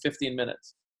phone for 15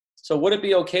 minutes? So would it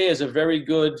be okay is a very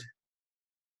good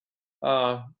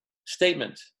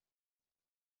statement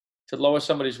to lower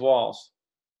somebody's walls.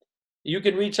 You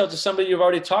can reach out to somebody you've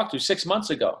already talked to 6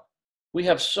 months ago. We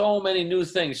have so many new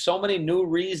things, so many new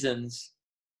reasons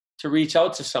to reach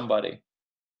out to somebody.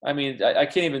 I mean, I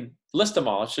can't even list them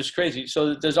all. It's just crazy.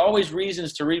 So there's always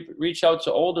reasons to reach out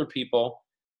to older people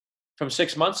from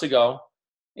 6 months ago.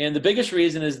 And the biggest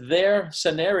reason is their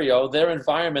scenario, their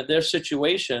environment, their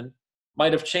situation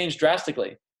might have changed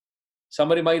drastically.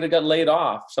 Somebody might have got laid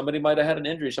off. Somebody might have had an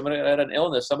injury. Somebody had an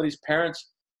illness. Somebody's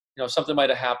parents, something might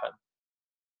have happened.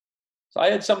 So I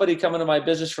had somebody come into my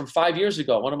business from 5 years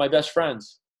ago, one of my best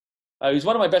friends. He was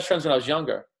one of my best friends when I was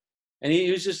younger. And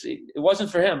he was just, it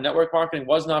wasn't for him. Network marketing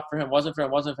was not for him, wasn't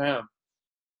for him.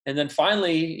 And then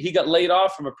finally, he got laid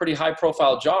off from a pretty high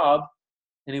profile job.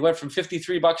 And he went from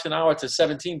 $53 an hour to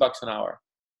 $17 an hour.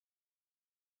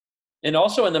 And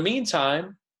also in the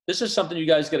meantime, this is something you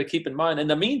guys got to keep in mind. In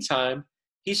the meantime,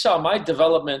 he saw my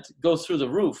development go through the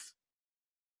roof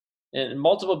in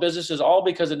multiple businesses, all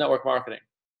because of network marketing.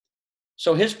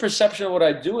 So his perception of what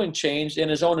I'm doing changed and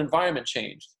his own environment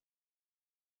changed.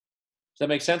 Does that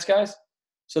make sense, guys?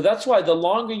 So that's why the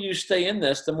longer you stay in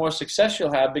this, the more success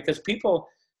you'll have, because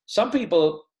some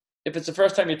people, if it's the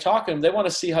first time you're talking, they want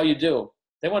to see how you do.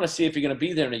 They want to see if you're going to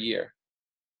be there in a year.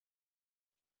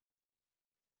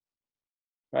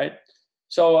 Right?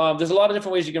 So there's a lot of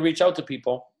different ways you can reach out to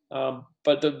people.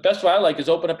 But the best way I like is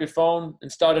open up your phone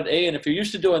and start at A. And if you're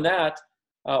used to doing that,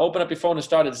 open up your phone and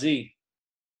start at Z.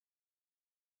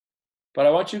 But I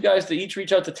want you guys to each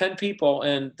reach out to 10 people.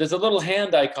 And there's a little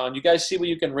hand icon. You guys see where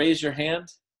you can raise your hand?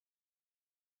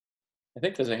 I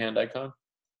think there's a hand icon.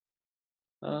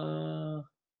 Oh,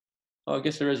 I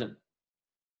guess there isn't.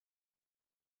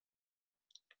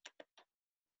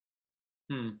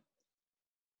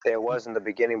 There was in the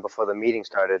beginning before the meeting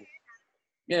started.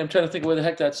 Yeah, I'm trying to think of where the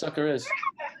heck that sucker is.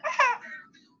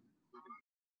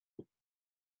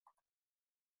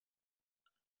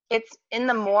 It's in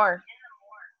the more.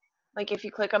 Like if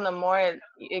you click on the more,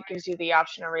 it gives you the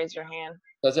option to raise your hand.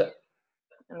 Does it?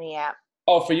 In the app.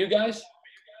 Oh, for you guys?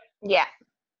 Yeah.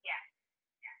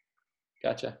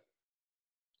 Gotcha.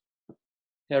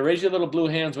 Yeah, raise your little blue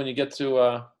hands when you get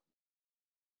to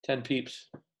 10 peeps.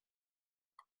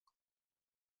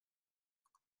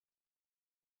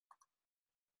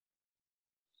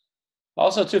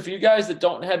 Also, too, for you guys that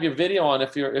don't have your video on,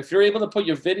 if you're able to put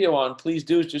your video on, please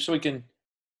do, just so we can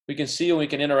see you and we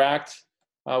can interact.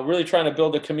 Really trying to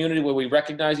build a community where we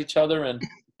recognize each other and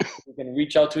we can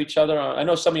reach out to each other. I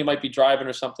know some of you might be driving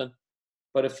or something,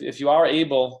 but if you are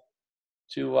able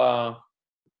to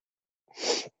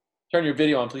turn your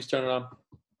video on, please turn it on.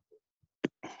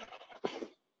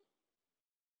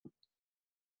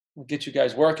 We'll get you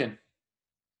guys working.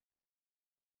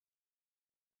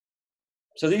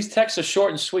 So these texts are short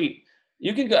and sweet.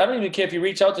 You can go, I don't even care if you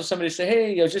reach out to somebody and say,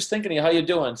 hey, I was just thinking of you, how you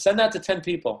doing? Send that to 10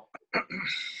 people.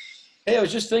 Hey, I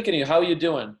was just thinking of you, how are you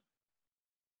doing?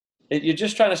 You're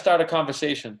just trying to start a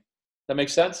conversation. That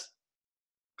makes sense?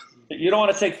 You don't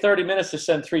want to take 30 minutes to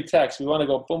send 3 texts. We want to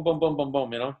go boom, boom, boom, boom,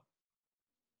 boom,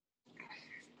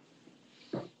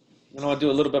 I want to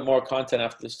do a little bit more content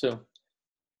after this too.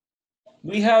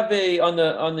 We have on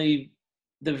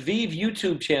the VIV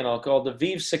YouTube channel called the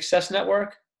VIV Success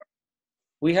Network.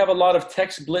 We have a lot of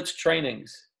text blitz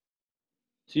trainings.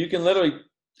 So you can literally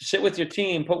sit with your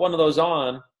team, put one of those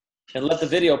on, and let the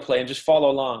video play and just follow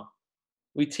along.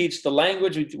 We teach the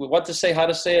language, what to say, how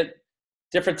to say it,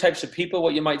 different types of people,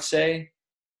 what you might say.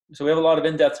 So we have a lot of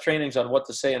in-depth trainings on what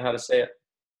to say and how to say it.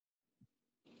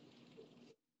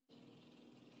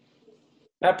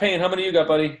 Matt Payne, how many you got,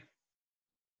 buddy?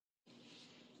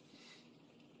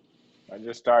 I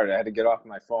just started. I had to get off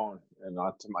my phone and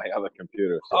onto my other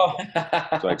computer so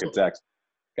I could text.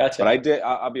 Gotcha. But I did.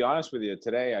 I'll be honest with you.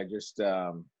 Today, I just,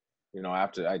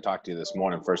 after I talked to you this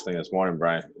morning, first thing this morning,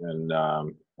 Brian, and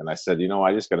I said,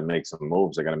 I just got to make some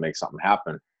moves. I got to make something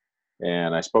happen.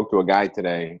 And I spoke to a guy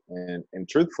today, and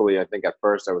truthfully, I think at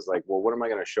first I was like, well, what am I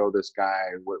going to show this guy?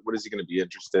 What is he going to be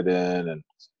interested in? And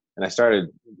I started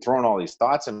throwing all these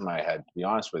thoughts in my head, to be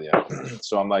honest with you.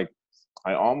 So I'm like,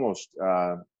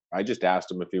 I just asked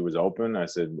him if he was open. I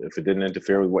said, if it didn't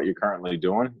interfere with what you're currently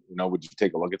doing, would you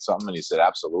take a look at something? And he said,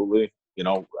 absolutely.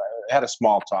 I had a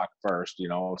small talk first,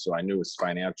 so I knew his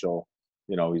financial,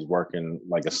 he's working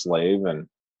like a slave. And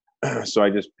so I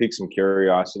just piqued some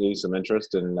curiosity, some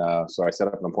interest. And so I set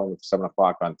up an appointment for 7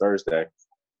 o'clock on Thursday,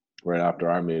 right after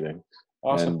our meeting.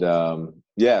 Awesome.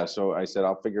 And so I said,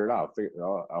 I'll figure it out.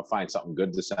 I'll find something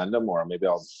good to send him, or maybe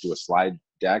I'll do a slide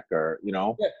deck or,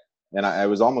 Yeah. And I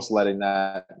was almost letting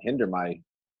that hinder my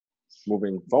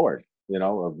moving forward,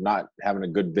 of not having a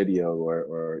good video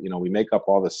or we make up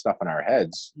all this stuff in our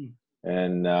heads,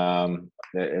 and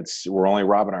we're only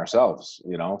robbing ourselves,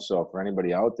 So for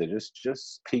anybody out there,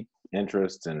 just pique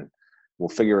interest, and we'll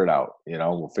figure it out.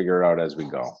 We'll figure it out as we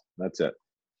go. That's it.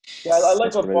 Yeah, I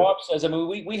like what Bob says. I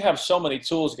mean, we have so many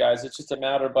tools, guys. It's just a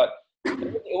matter, but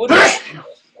it wouldn't,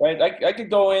 right? I could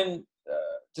go in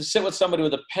to sit with somebody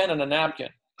with a pen and a napkin.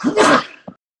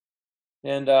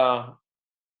 And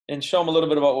show them a little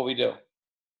bit about what we do.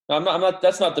 Now, I'm not.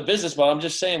 That's not the business model. I'm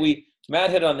just saying Matt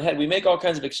hit it on the head. We make all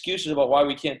kinds of excuses about why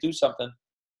we can't do something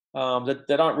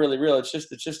that aren't really real. It's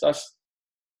just us.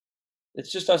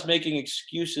 It's just us making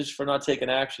excuses for not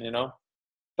taking action.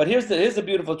 But here's the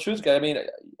beautiful truth, guys. I mean,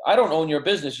 I don't own your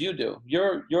business. You do.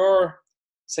 Your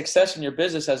success in your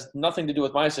business has nothing to do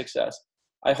with my success.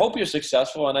 I hope you're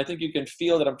successful, and I think you can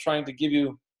feel that I'm trying to give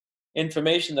you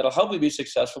information that'll help you be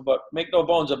successful, but make no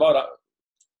bones about it.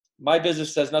 My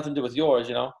business has nothing to do with yours,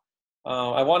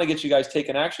 I want to get you guys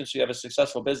taking action so you have a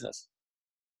successful business.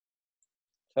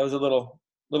 That was a little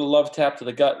love tap to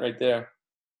the gut right there.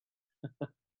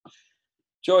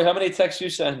 Joey, how many texts you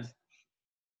send?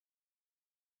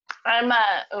 I'm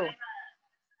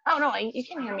oh no, you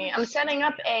can hear me. I'm setting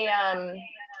up a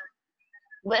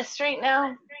list right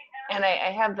now. And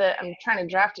I'm trying to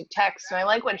draft a text, and I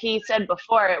like what he said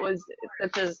before. It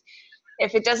says,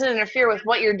 if it doesn't interfere with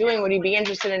what you're doing, would you be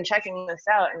interested in checking this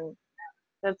out? And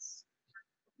that's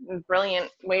a brilliant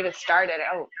way to start it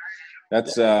out.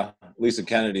 That's Lisa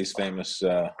Kennedy's famous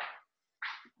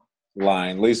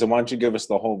line. Lisa, why don't you give us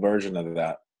the whole version of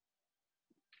that?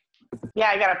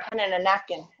 Yeah, I got a pen and a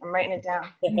napkin. I'm writing it down.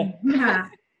 Yeah.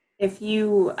 If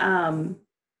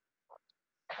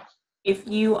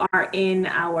you are in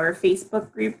our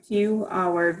Facebook group too,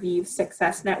 our VIV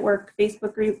Success Network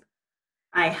Facebook group,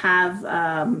 I have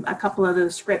a couple of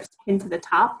those scripts pinned to the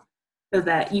top so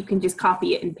that you can just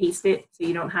copy it and paste it so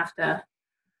you don't have to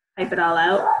type it all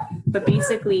out. But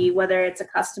basically, whether it's a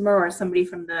customer or somebody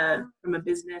from a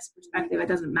business perspective, it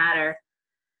doesn't matter.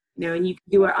 And you can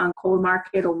do it on cold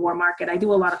market or warm market. I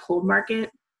do a lot of cold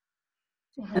market,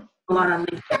 and a lot on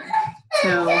LinkedIn.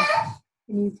 So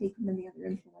can you take them in the other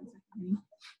room for 1 second?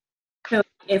 So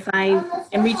if I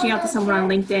am reaching out to someone on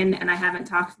LinkedIn and I haven't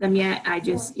talked to them yet, I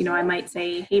just, I might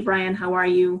say, hey, Brian, how are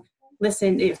you?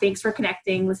 Listen, thanks for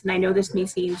connecting. Listen, I know this may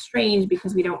seem strange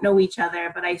because we don't know each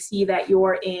other, but I see that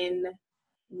you're in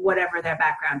whatever their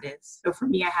background is. So for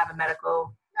me, I have a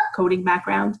medical coding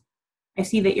background. I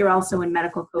see that you're also in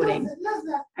medical coding.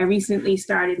 I recently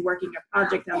started working a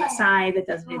project on the side that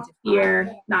doesn't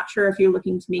interfere. Not sure if you're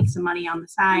looking to make some money on the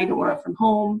side or from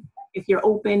home. If you're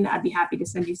open, I'd be happy to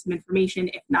send you some information.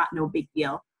 If not, no big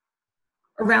deal.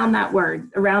 Around that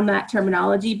word, around that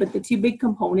terminology, but the two big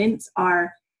components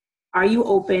are you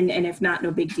open? And if not,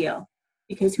 no big deal.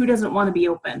 Because who doesn't want to be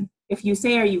open? If you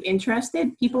say, are you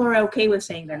interested? People are okay with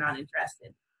saying they're not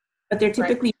interested. But they're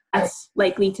typically less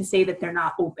likely to say that they're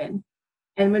not open.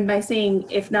 And when by saying,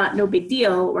 if not, no big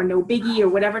deal, or no biggie, or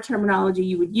whatever terminology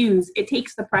you would use, it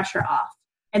takes the pressure off.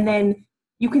 And then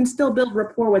you can still build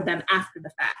rapport with them after the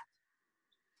fact.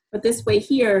 But this way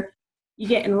here, you're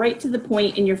getting right to the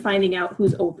point and you're finding out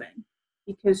who's open.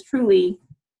 Because truly,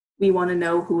 we want to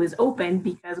know who is open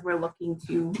because we're looking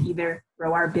to either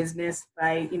grow our business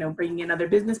by, bringing in other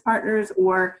business partners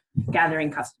or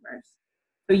gathering customers.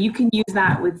 So you can use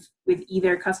that with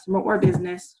either customer or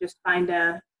business. Just find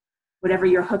whatever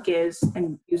your hook is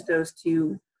and use those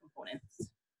two components.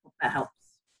 Hope that helps.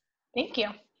 Thank you.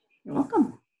 You're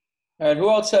welcome. All right, who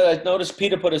else? I noticed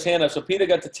Peter put his hand up. So Peter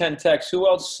got to 10 texts. Who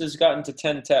else has gotten to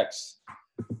 10 texts?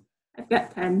 I've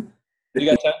got 10.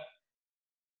 You got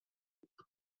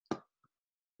 10?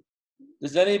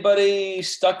 Is anybody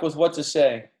stuck with what to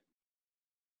say?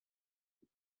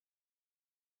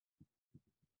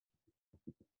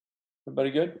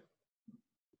 Everybody good?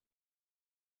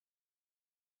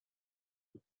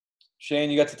 Shane,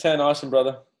 you got to 10. Awesome,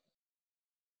 brother.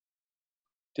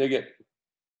 Dig it.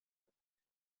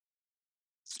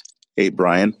 Hey,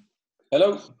 Brian.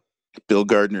 Hello. Bill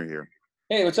Gardner here.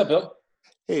 Hey, what's up, Bill?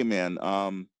 Hey, man.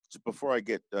 Just before I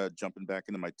get jumping back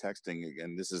into my texting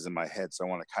again, this is in my head, so I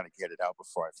want to kind of get it out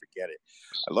before I forget it.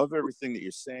 I love everything that you're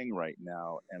saying right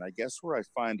now, and I guess where I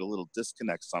find a little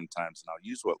disconnect sometimes, and I'll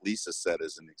use what Lisa said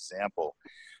as an example.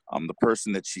 The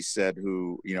person that she said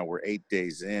who, we're 8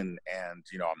 days in and,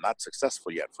 I'm not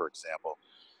successful yet, for example.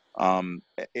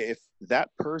 If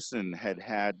that person had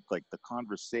like the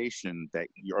conversation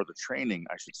or the training,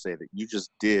 I should say, that you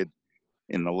just did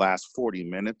in the last 40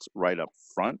 minutes right up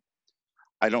front,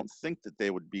 I don't think that they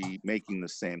would be making the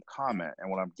same comment. And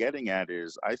what I'm getting at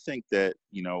is, I think that,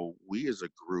 we as a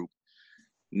group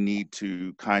need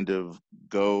to kind of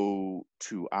go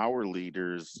to our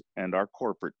leaders and our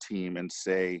corporate team and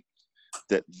say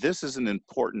that this is an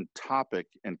important topic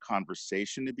and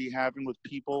conversation to be having with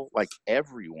people, like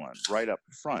everyone, right up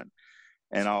front.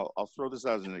 And I'll throw this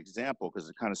out as an example because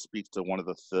it kind of speaks to one of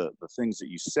the things that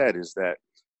you said, is that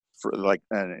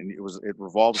it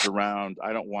revolves around,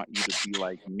 I don't want you to be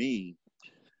like me,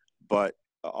 but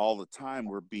all the time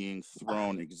we're being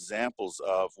thrown examples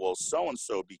of, well,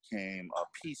 so-and-so became a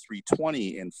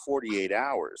P320 in 48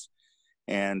 hours.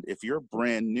 And if you're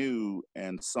brand new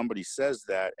and somebody says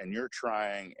that and you're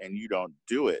trying and you don't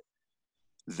do it,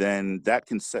 then that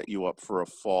can set you up for a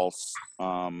false,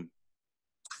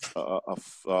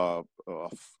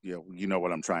 you know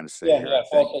what I'm trying to say here. Yeah,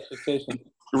 false expectation.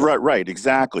 Right,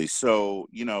 exactly. So,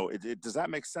 does that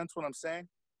make sense what I'm saying?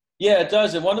 Yeah, it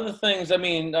does. And one of the things,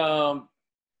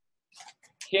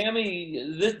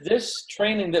 Cammie, this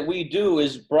training that we do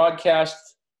is broadcast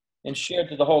and shared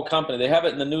to the whole company. They have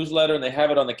it in the newsletter and they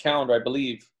have it on the calendar, I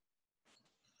believe.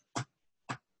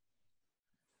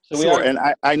 So sure, and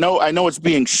I know it's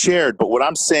being shared, but what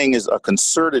I'm saying is a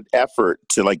concerted effort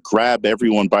to grab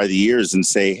everyone by the ears and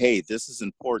say, hey, this is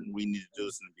important. We need to do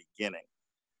this in the beginning.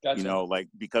 Gotcha.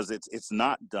 Because it's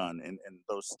not done, and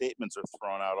those statements are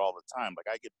thrown out all the time.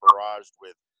 I get barraged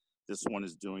with, this one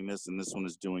is doing this and this one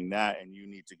is doing that, and you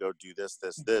need to go do this,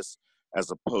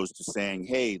 as opposed to saying,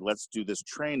 hey, let's do this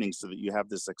training so that you have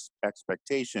this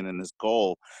expectation and this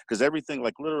goal. Because everything,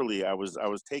 literally, I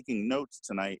was taking notes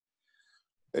tonight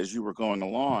as you were going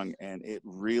along, and it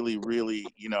really, really,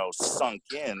 sunk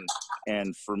in.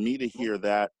 And for me to hear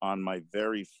that on my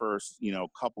very first,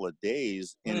 couple of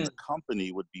days in the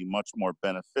company would be much more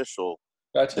beneficial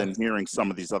than hearing some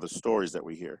of these other stories that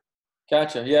we hear.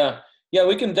 Gotcha. Yeah,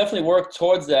 we can definitely work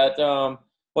towards that.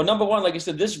 Well, number one, like I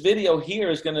said, this video here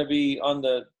is going to be on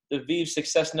the VIV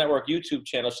Success Network YouTube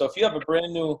channel. So if you have a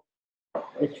brand new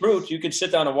recruit, you can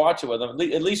sit down and watch it with them,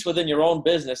 at least within your own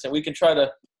business, and we can try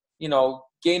to,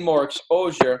 gain more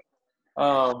exposure.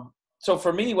 So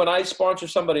for me, when I sponsor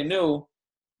somebody new,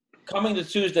 coming to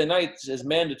Tuesday nights is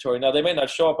mandatory. Now, they may not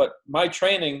show up, but in my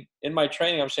training,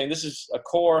 I'm saying this is a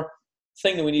core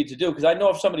thing that we need to do, because I know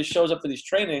if somebody shows up for these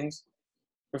trainings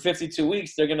for 52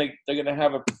 weeks, they're gonna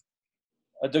have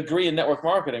a degree in network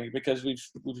marketing, because we've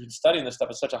been studying this stuff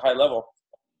at such a high level.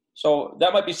 So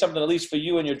that might be something, at least for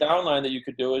you and your downline, that you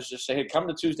could do, is just say, hey, come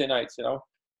to Tuesday nights,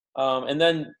 and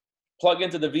then plug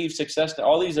into the VIV Success.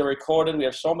 All these are recorded. We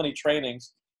have so many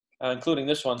trainings, including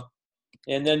this one.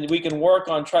 And then we can work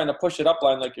on trying to push it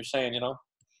upline, like you're saying,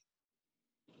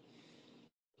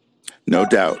 No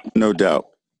doubt.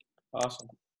 Awesome.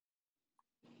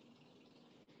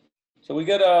 So we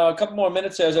got a couple more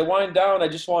minutes. As I wind down, I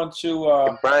just want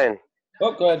to... Brian.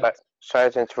 Oh, go ahead. Sorry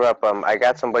to interrupt. I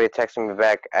got somebody texting me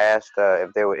back. I asked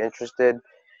if they were interested.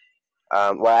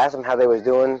 I asked them how they was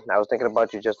doing. I was thinking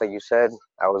about you, just like you said.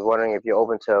 I was wondering if you're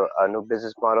open to a new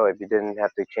business model, if you didn't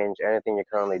have to change anything you're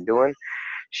currently doing.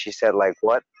 She said, like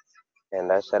what? And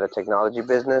I said a technology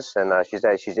business, and she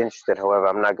said she's interested. However,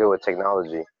 I'm not good with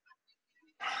technology.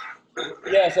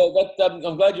 Yeah, so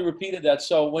I'm glad you repeated that.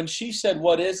 So when she said,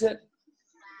 what is it?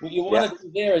 What you want to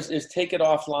do there is take it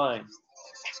offline.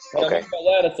 What I mean by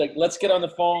that, it's like, let's get on the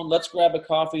phone, let's grab a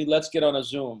coffee, let's get on a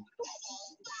Zoom.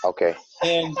 Okay.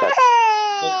 And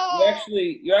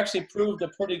You actually proved a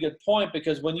pretty good point,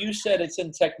 because when you said it's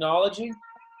in technology,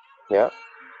 Yeah.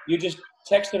 you just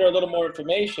texted her a little more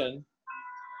information,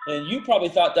 and you probably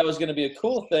thought that was going to be a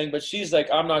cool thing, but she's like,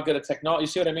 I'm not good at technology. You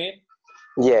see what I mean?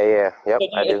 Yeah. Yep. So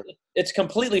I do. it's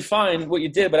completely fine what you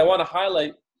did, but I want to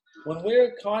highlight, when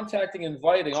we're contacting,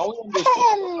 inviting, all we want to do is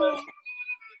take it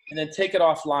and then take it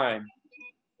offline.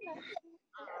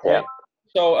 Yeah. Right?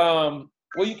 So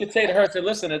what you could say to her, say,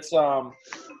 listen, it's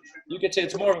you could say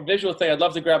it's more of a visual thing. I'd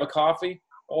love to grab a coffee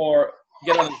or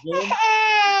get on a Zoom.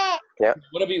 Yeah.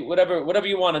 Whatever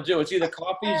you want to do. It's either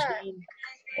coffee, Zoom,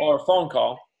 or a phone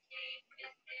call.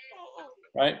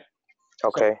 Right?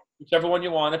 Okay. So whichever one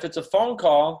you want. If it's a phone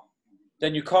call,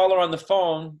 then you call her on the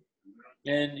phone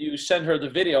and you send her the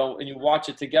video and you watch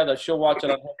it together. She'll watch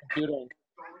it on her computer,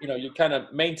 and you kind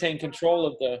of maintain control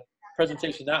of the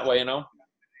presentation that way.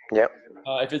 Yep.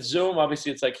 If it's Zoom,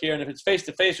 obviously it's like here, and if it's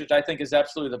face-to-face, which I think is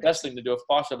absolutely the best thing to do if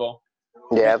possible.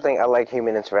 Yeah, I think I like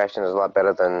human interaction is a lot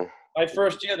better than. My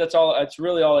first year, that's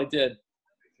really all I did.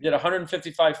 I did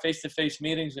 155 face-to-face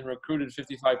meetings and recruited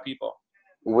 55 people.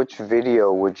 Which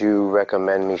video would you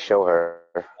recommend me show her?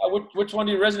 Which one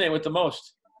do you resonate with the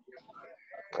most?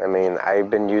 I mean, I've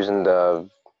been using the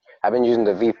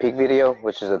VP video,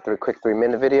 which is a quick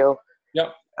 3-minute video.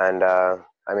 Yep. And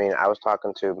I mean, I was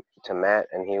talking to Matt,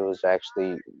 and he was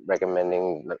actually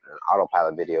recommending an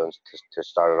autopilot video to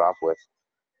start it off with.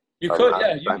 You could,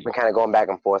 yeah. I've been kind of going back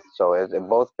and forth, so it's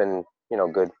both been,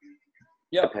 good.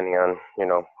 Yeah. Depending on,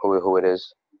 who it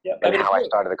is. Yeah. And how I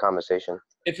started the conversation.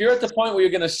 If you're at the point where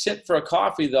you're going to sit for a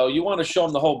coffee, though, you want to show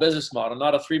them the whole business model,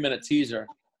 not a 3-minute teaser.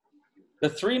 The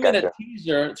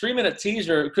 3-minute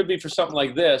teaser could be for something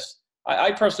like this.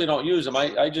 I personally don't use them.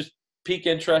 I just pique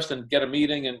interest and get a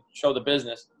meeting and show the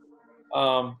business.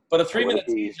 But a 3-minute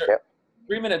teaser, yep.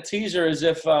 3-minute teaser is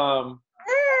if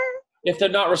they're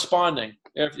not responding.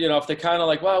 If they're kind of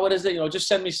like, well, what is it? Just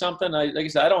send me something. Like I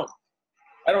said, I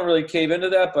don't really cave into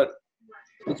that, but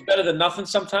it's better than nothing.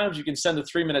 Sometimes you can send a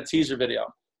 3-minute teaser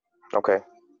video. Okay.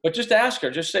 But just ask her.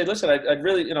 Just say, listen, I'd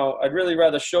really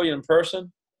rather show you in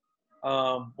person.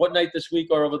 What night this week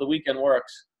or over the weekend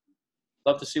works?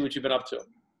 Love to see what you've been up to.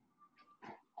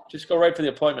 Just go right for the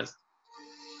appointment.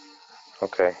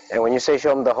 Okay. And when you say show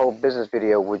them the whole business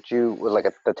video, would like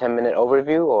the 10-minute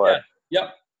overview or? Yeah.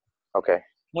 Yep. Okay.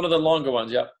 One of the longer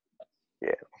ones. Yep.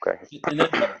 Yeah. Okay. And then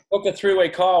book a 3-way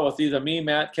call with either me,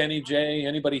 Matt, Kenny, Jay,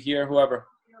 anybody here, whoever.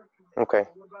 Okay.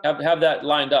 Have that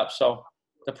lined up. So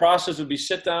the process would be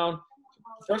sit down.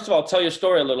 First of all, tell your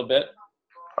story a little bit.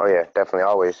 Oh yeah, definitely,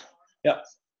 always. Yeah.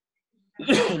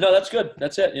 No, that's good.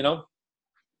 That's it.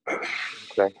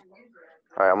 Okay.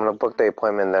 All right, I'm gonna book the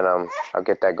appointment, then I'll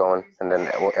get that going, and then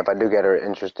if I do get her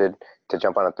interested to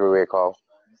jump on a 3-way call,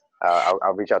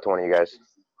 I'll reach out to one of you guys.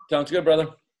 Sounds good, brother.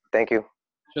 Thank you.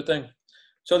 Sure thing.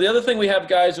 So the other thing we have,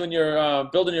 guys, when you're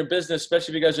building your business,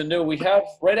 especially if you guys are new, we have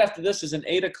right after this is an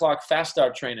 8 o'clock fast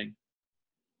start training.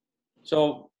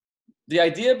 So the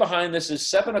idea behind this is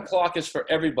 7 o'clock is for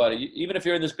everybody, even if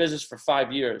you're in this business for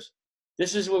 5 years.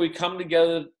 This is where we come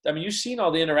together. I mean, you've seen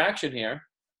all the interaction here.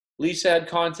 Lisa had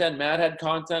content, Matt had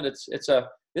content. This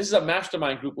is a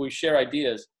mastermind group where we share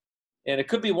ideas. And it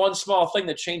could be one small thing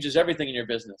that changes everything in your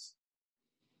business.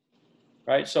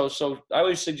 Right? So I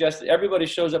always suggest that everybody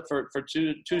shows up for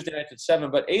Tuesday nights at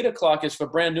 7, but 8 o'clock is for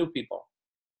brand new people.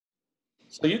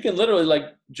 So you can literally, like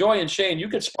Joy and Shane, you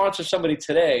could sponsor somebody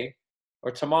today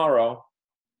or tomorrow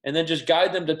and then just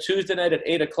guide them to Tuesday night at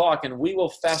 8 o'clock, and we will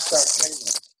fast start training them.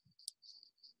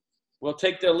 We'll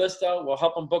take their list out. We'll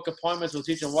help them book appointments. We'll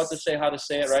teach them what to say, how to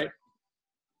say it, right?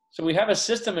 So we have a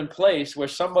system in place where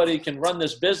somebody can run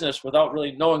this business without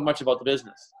really knowing much about the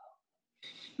business.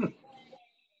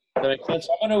 That makes sense.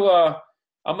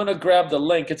 I'm gonna grab the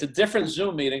link. It's a different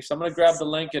Zoom meeting, so I'm gonna grab the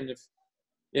link. And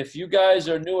if you guys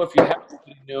are new, if you have to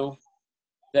be new,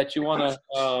 that you want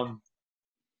to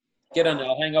get on,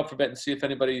 I'll hang up for a bit and see if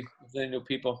any new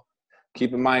people.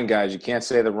 Keep in mind, guys, you can't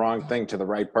say the wrong thing to the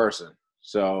right person.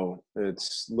 So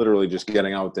it's literally just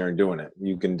getting out there and doing it.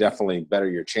 You can definitely better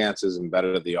your chances and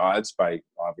better the odds by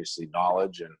obviously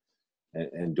knowledge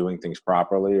and doing things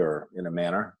properly or in a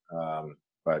manner.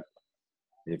 But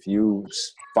if you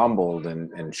fumbled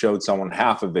and showed someone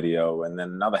half a video and then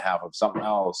another half of something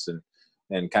else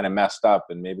and kind of messed up,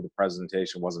 and maybe the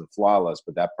presentation wasn't flawless,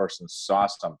 but that person saw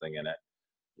something in it,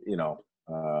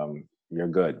 you're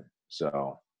good.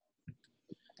 So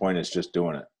the point is just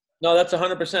doing it. No, that's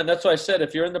 100%. That's why I said,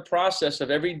 if you're in the process of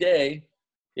every day,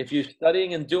 if you're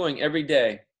studying and doing every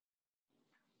day,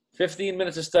 15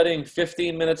 minutes of studying,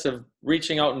 15 minutes of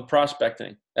reaching out and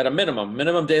prospecting at a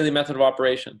minimum daily method of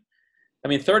operation. I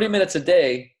mean, 30 minutes a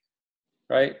day,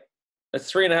 right?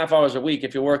 That's 3.5 hours a week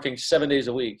if you're working 7 days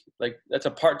a week. Like, that's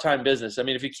a part-time business. I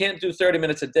mean, if you can't do 30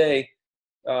 minutes a day,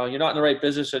 you're not in the right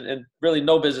business, and really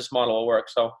no business model will work.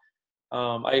 So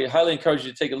I highly encourage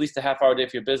you to take at least a half-hour a day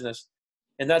for your business,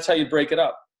 and that's how you break it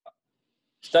up.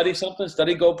 Study something,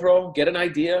 study GoPro, get an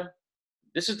idea.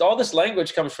 All this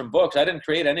language comes from books. I didn't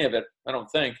create any of it, I don't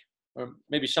think, or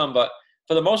maybe some, but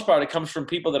for the most part, it comes from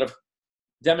people that have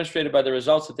demonstrated by the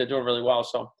results that they're doing really well.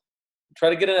 So try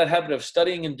to get in that habit of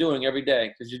studying and doing every day,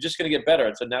 because you're just going to get better.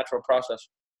 It's a natural process.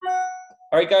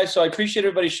 All right, guys. So I appreciate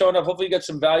everybody showing up. Hopefully you got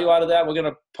some value out of that. We're going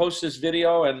to post this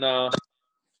video, and if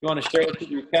you want to share it,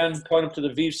 you can. Point them to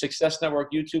the VIV Success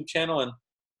Network YouTube channel, and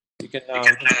you can. All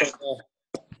right,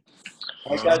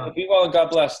 guys. Be well and God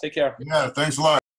bless. Take care. Yeah, thanks a lot.